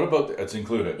 Like, what about it's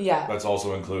included? Yeah. That's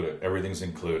also included. Everything's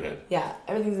included. Yeah,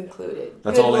 everything's included.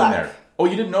 That's Good all luck. in there. Oh,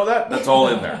 you didn't know that? That's all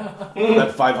in there.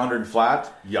 That 500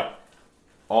 flat? Yep.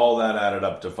 All that added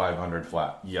up to 500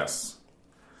 flat. Yes.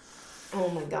 Oh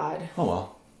my god. Oh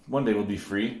well. One day we'll be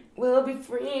free. We'll be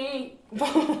free.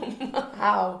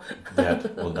 How?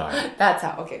 Dead. We'll die. That's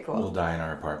how. Okay, cool. We'll die in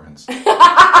our apartments.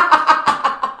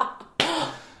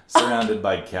 Surrounded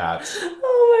by cats.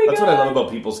 Oh my That's god. what I love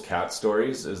about people's cat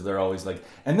stories, is they're always like,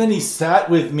 and then he sat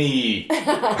with me. He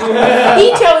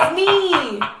chose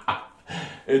me.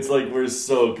 It's like we're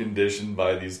so conditioned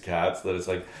by these cats that it's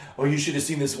like, oh, you should have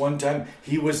seen this one time.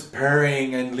 He was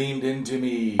purring and leaned into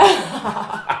me.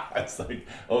 It's like,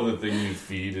 oh, the thing you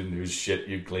feed and whose shit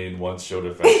you clean once showed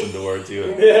affection towards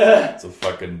you. Yeah. It's a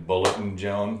fucking bulletin,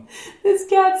 Joan. This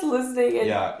cat's listening and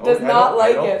Yeah. does not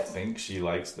like I don't it. think she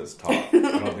likes this talk. I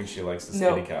don't think she likes the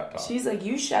skinny cat talk. She's like,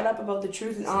 you shut up about the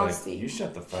truth and It's honesty. like, you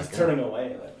shut the fuck She's up. turning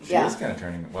away. Like, She Yeah. is kind of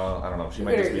turning. Well, I don't know. She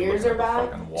might Look at just her be ears looking are at the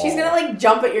back. fucking wall. She's gonna like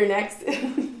jump at your next.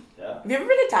 yeah. Have you ever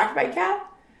been attacked by a cat?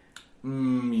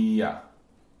 Yeah,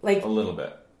 Like, a little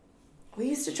bit. we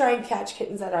used to try and catch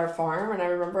kittens at our farm, and I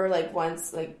remember like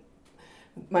once, like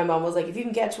my mom was like, if you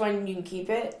can catch one, you can keep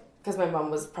it. Because my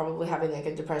mom was probably having like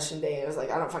a depression day, and it was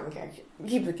like, I don't fucking care,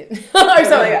 keep the kitten or something like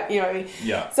that. You know what I mean?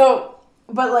 Yeah. So,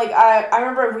 but like I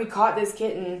remember we caught this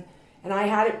kitten, and I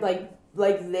had it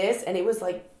like this, and it was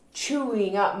like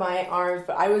chewing up my arms,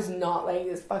 but I was not letting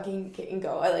this fucking kitten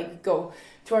go. I like go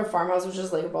to our farmhouse, which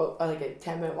was like about like a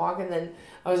 10-minute walk, and then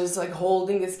I was just like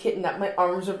holding this kitten that my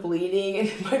arms are bleeding,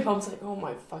 and my mom's like, oh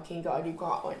my fucking god, you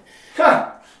got one.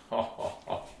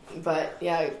 But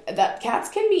yeah, that cats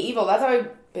can be evil. That's how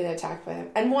I've been attacked by them.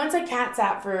 And once I cat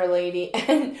sat for a lady,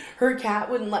 and her cat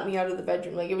wouldn't let me out of the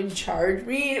bedroom. Like, it would charge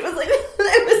me. It was like,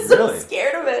 I was so Really?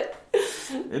 scared of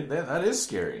it. That is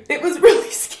scary. It was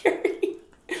really scary.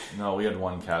 No, we had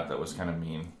one cat that was kind of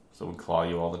mean, so it would claw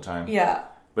you all the time. Yeah.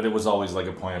 But it was always like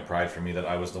a point of pride for me that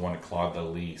I was the one that clawed the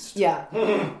least. Yeah.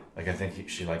 Like, I think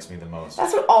she likes me the most.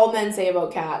 That's what all men say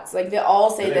about cats. Like, they all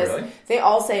say Do they this. really? They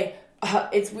all say,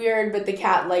 it's weird, but the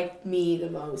cat liked me the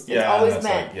most. Yeah, it's always that's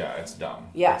men. like, yeah, it's dumb.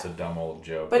 Yeah. It's a dumb old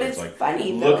joke. But where it's like,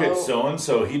 funny, look though. at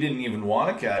so-and-so. He didn't even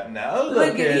want a cat. Now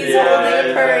Look at at he's him.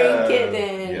 holding a purring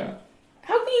kitten. Yeah.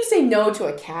 How can you say no to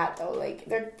a cat, though? Like,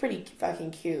 they're pretty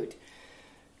fucking cute.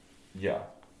 Yeah.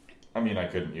 I mean, I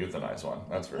couldn't euthanize one.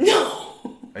 That's for sure. No.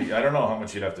 I don't know how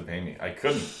much you'd have to pay me. I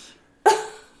couldn't.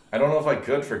 I don't know if I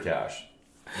could for cash.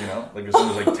 You know? Like, as soon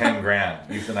as like 10 grand,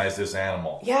 euthanize this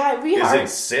animal. Yeah, it'd be Is hard. it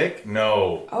sick?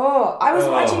 No. Oh, I was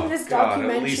watching this God,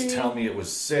 documentary. at least tell me it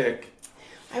was sick.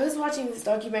 I was watching this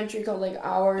documentary called like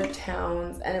Our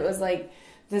Towns, and it was like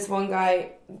this one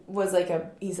guy was like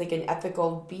he's like an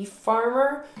ethical beef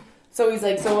farmer. So he's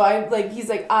like, listen.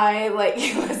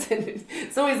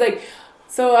 So he's like,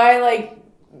 so I like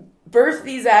birth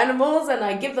these animals and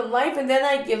I give them life and then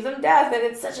I give them death, and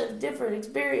it's such a different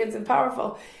experience and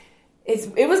powerful.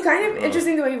 It was kind of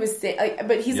interesting the way he was saying, like,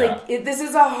 but he's Yeah. like, this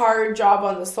is a hard job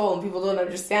on the soul, and people don't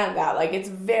understand that. Like, it's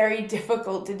very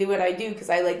difficult to do what I do because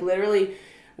I like literally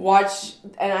watch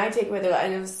and I take with it,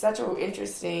 and it was such an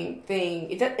interesting thing.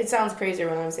 It sounds crazier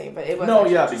when I'm saying, but it was. No,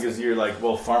 actually yeah, interesting. because you're like,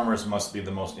 well, farmers must be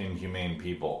the most inhumane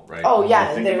people, right? Oh, When yeah,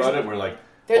 you think there's- about it, we're like,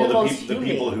 they're oh, the most the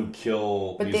people humane. who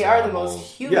kill But these they are the animals,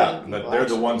 most human yeah, people, but they're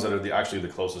actually. the ones that are actually the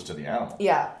closest to the animal.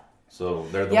 Yeah. So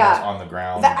they're the Yeah. ones on the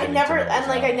ground. That, I getting never, to know and these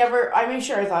like animals. I mean,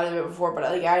 sure, I thought of it before, but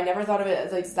like I never thought of it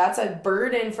as like that's a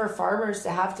burden for farmers to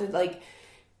have to like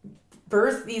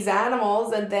birth these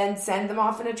animals and then send them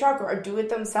off in a truck or do it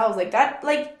themselves. Like that,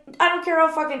 like I don't care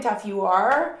how fucking tough you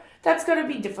are, that's gonna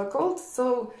be difficult.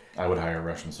 So I would hire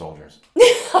Russian soldiers.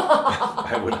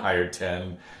 I would hire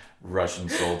 10 Russian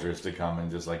soldiers to come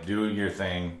and just like do your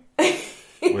thing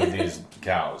with these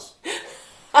cows.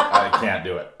 I can't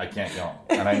do it. I can't go.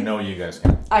 And I know you guys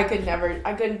can. I couldn't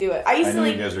do it. I used I to know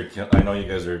like, you guys are. I know you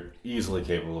guys are easily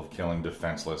capable of killing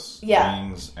defenseless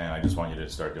beings, and I just want you to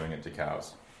start doing it to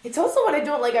cows. it's also what I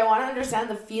don't like. I want to understand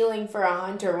the feeling for a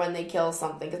hunter when they kill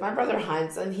something. Because my brother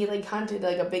hunts, and he like hunted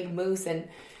like a big moose, and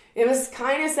it was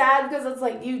kind of sad because it's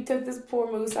like you took this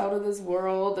poor moose out of this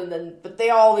world, and then but they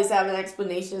always have an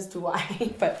explanation as to why.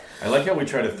 But I like how we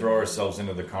try to throw ourselves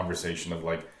into the conversation of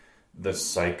like the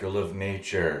cycle of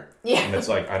nature. Yeah. And it's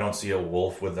like I don't see a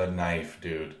wolf with a knife,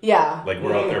 dude. yeah, Like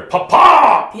we're out there, pop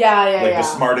pop. yeah, Like yeah. the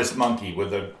smartest monkey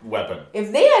with a weapon.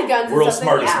 If they had guns, and World's stuff,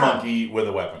 then smartest yeah. monkey with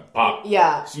a weapon. Pop.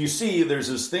 Yeah. So you see, there's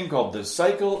this thing called the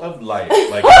cycle of life.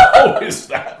 Like, oh, is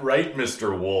that right,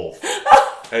 Mr. Wolf?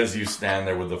 As you stand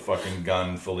there with a fucking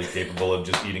gun fully capable of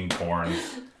just eating corn.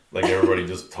 Like, everybody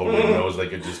just totally knows they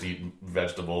could just eat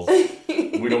vegetables.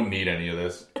 We don't need any of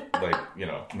this. Like, you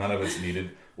know, none of it's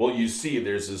needed. Well, you see,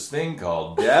 there's this thing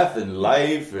called death and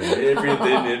life and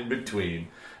everything in between.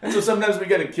 And so sometimes we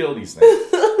gotta kill these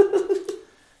things.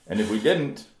 And if we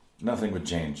didn't, Nothing would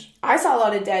change. I saw a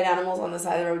lot of dead animals on the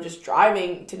side of the road just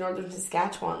driving to northern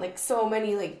Saskatchewan. Like, so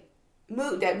many, like,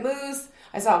 dead moose.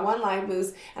 I saw one live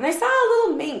moose. And I saw a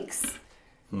little minx.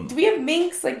 Do we have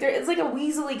minks? Like, it's like a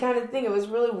weaselly kind of thing. It was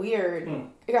really weird.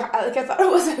 I thought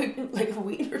it was like a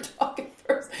wiener dog at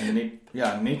first. And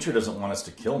nature doesn't want us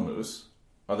to kill moose.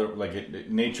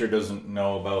 Nature doesn't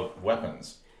know about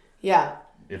weapons. Yeah.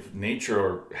 If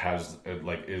nature has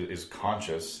is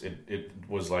conscious, it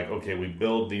was like, okay, we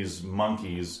build these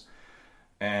monkeys,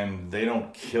 and they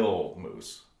don't kill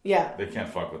moose. Yeah. They can't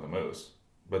fuck with the moose.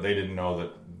 But they didn't know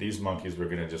that these monkeys were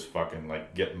gonna just fucking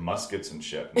like get muskets and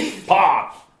shit.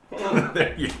 Pop!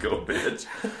 There you go, bitch.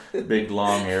 Big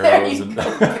long arrows and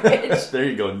there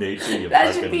you go, nature. You that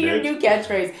fucking should be bitch. your new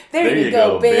catchphrase. There you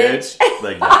go, bitch.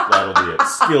 Like that'll be it.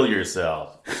 Skill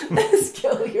yourself.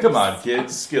 Skill yourself. Come on,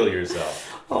 kids, skill yourself.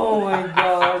 Oh my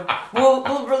god.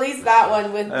 We'll release that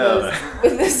one with the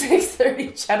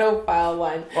 6:30 Chetophile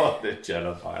one. Oh, the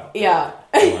Chetophile. Yeah.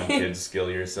 Come on, kids, skill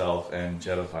yourself and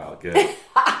Chetophile. Good.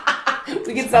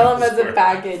 We can sell them as a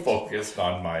package. Focused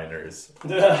on minors.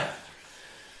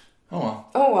 Oh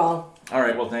well. All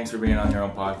right. Well, thanks for being on your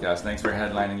own podcast. Thanks for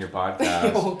headlining your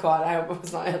podcast. Oh god, I hope it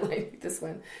was not headlining this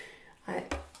one.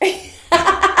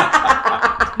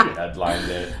 You headlined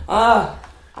it.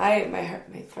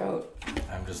 My throat.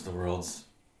 I'm just the world's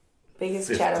biggest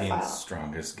 15th Chetophile.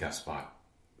 strongest guest spot.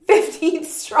 15th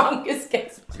strongest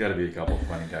guest spot. There's got to be a couple of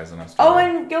funny guys in Australia. Oh,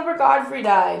 and Gilbert Godfrey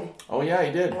died. Oh yeah,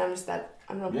 he did. And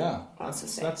I'm not. Yeah, what else to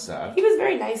say. that's sad. He was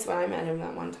very nice when I met him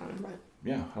that one time, but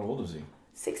Yeah, how old is he?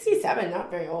 67, not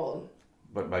very old.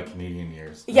 But by Canadian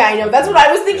years. Yeah, I know. That's what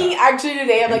I was thinking actually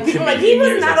today. I'm like, people are like, he Canadian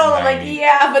wasn't that years, old. I'm that's like, 90.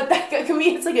 yeah, but that to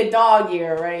me, it's like a dog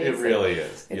year, right? It really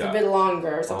is. It's yeah. a bit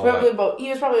longer. So he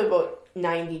was probably about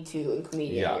 92 in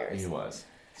comedian years. Yeah, he was.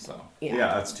 So Yeah.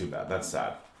 yeah, that's too bad. That's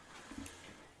sad.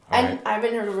 All And right. I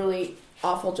haven't heard a really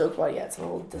awful joke about it yet, so I'm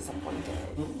a little disappointed.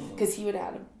 Because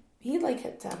he'd like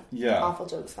hit awful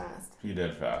jokes fast. He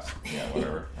did fast. Yeah,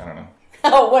 whatever. I don't know.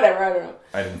 Oh, whatever. I don't know.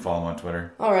 I didn't follow him on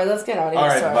Twitter. All right, let's get out of here. All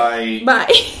right, Sorry. bye.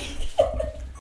 Bye.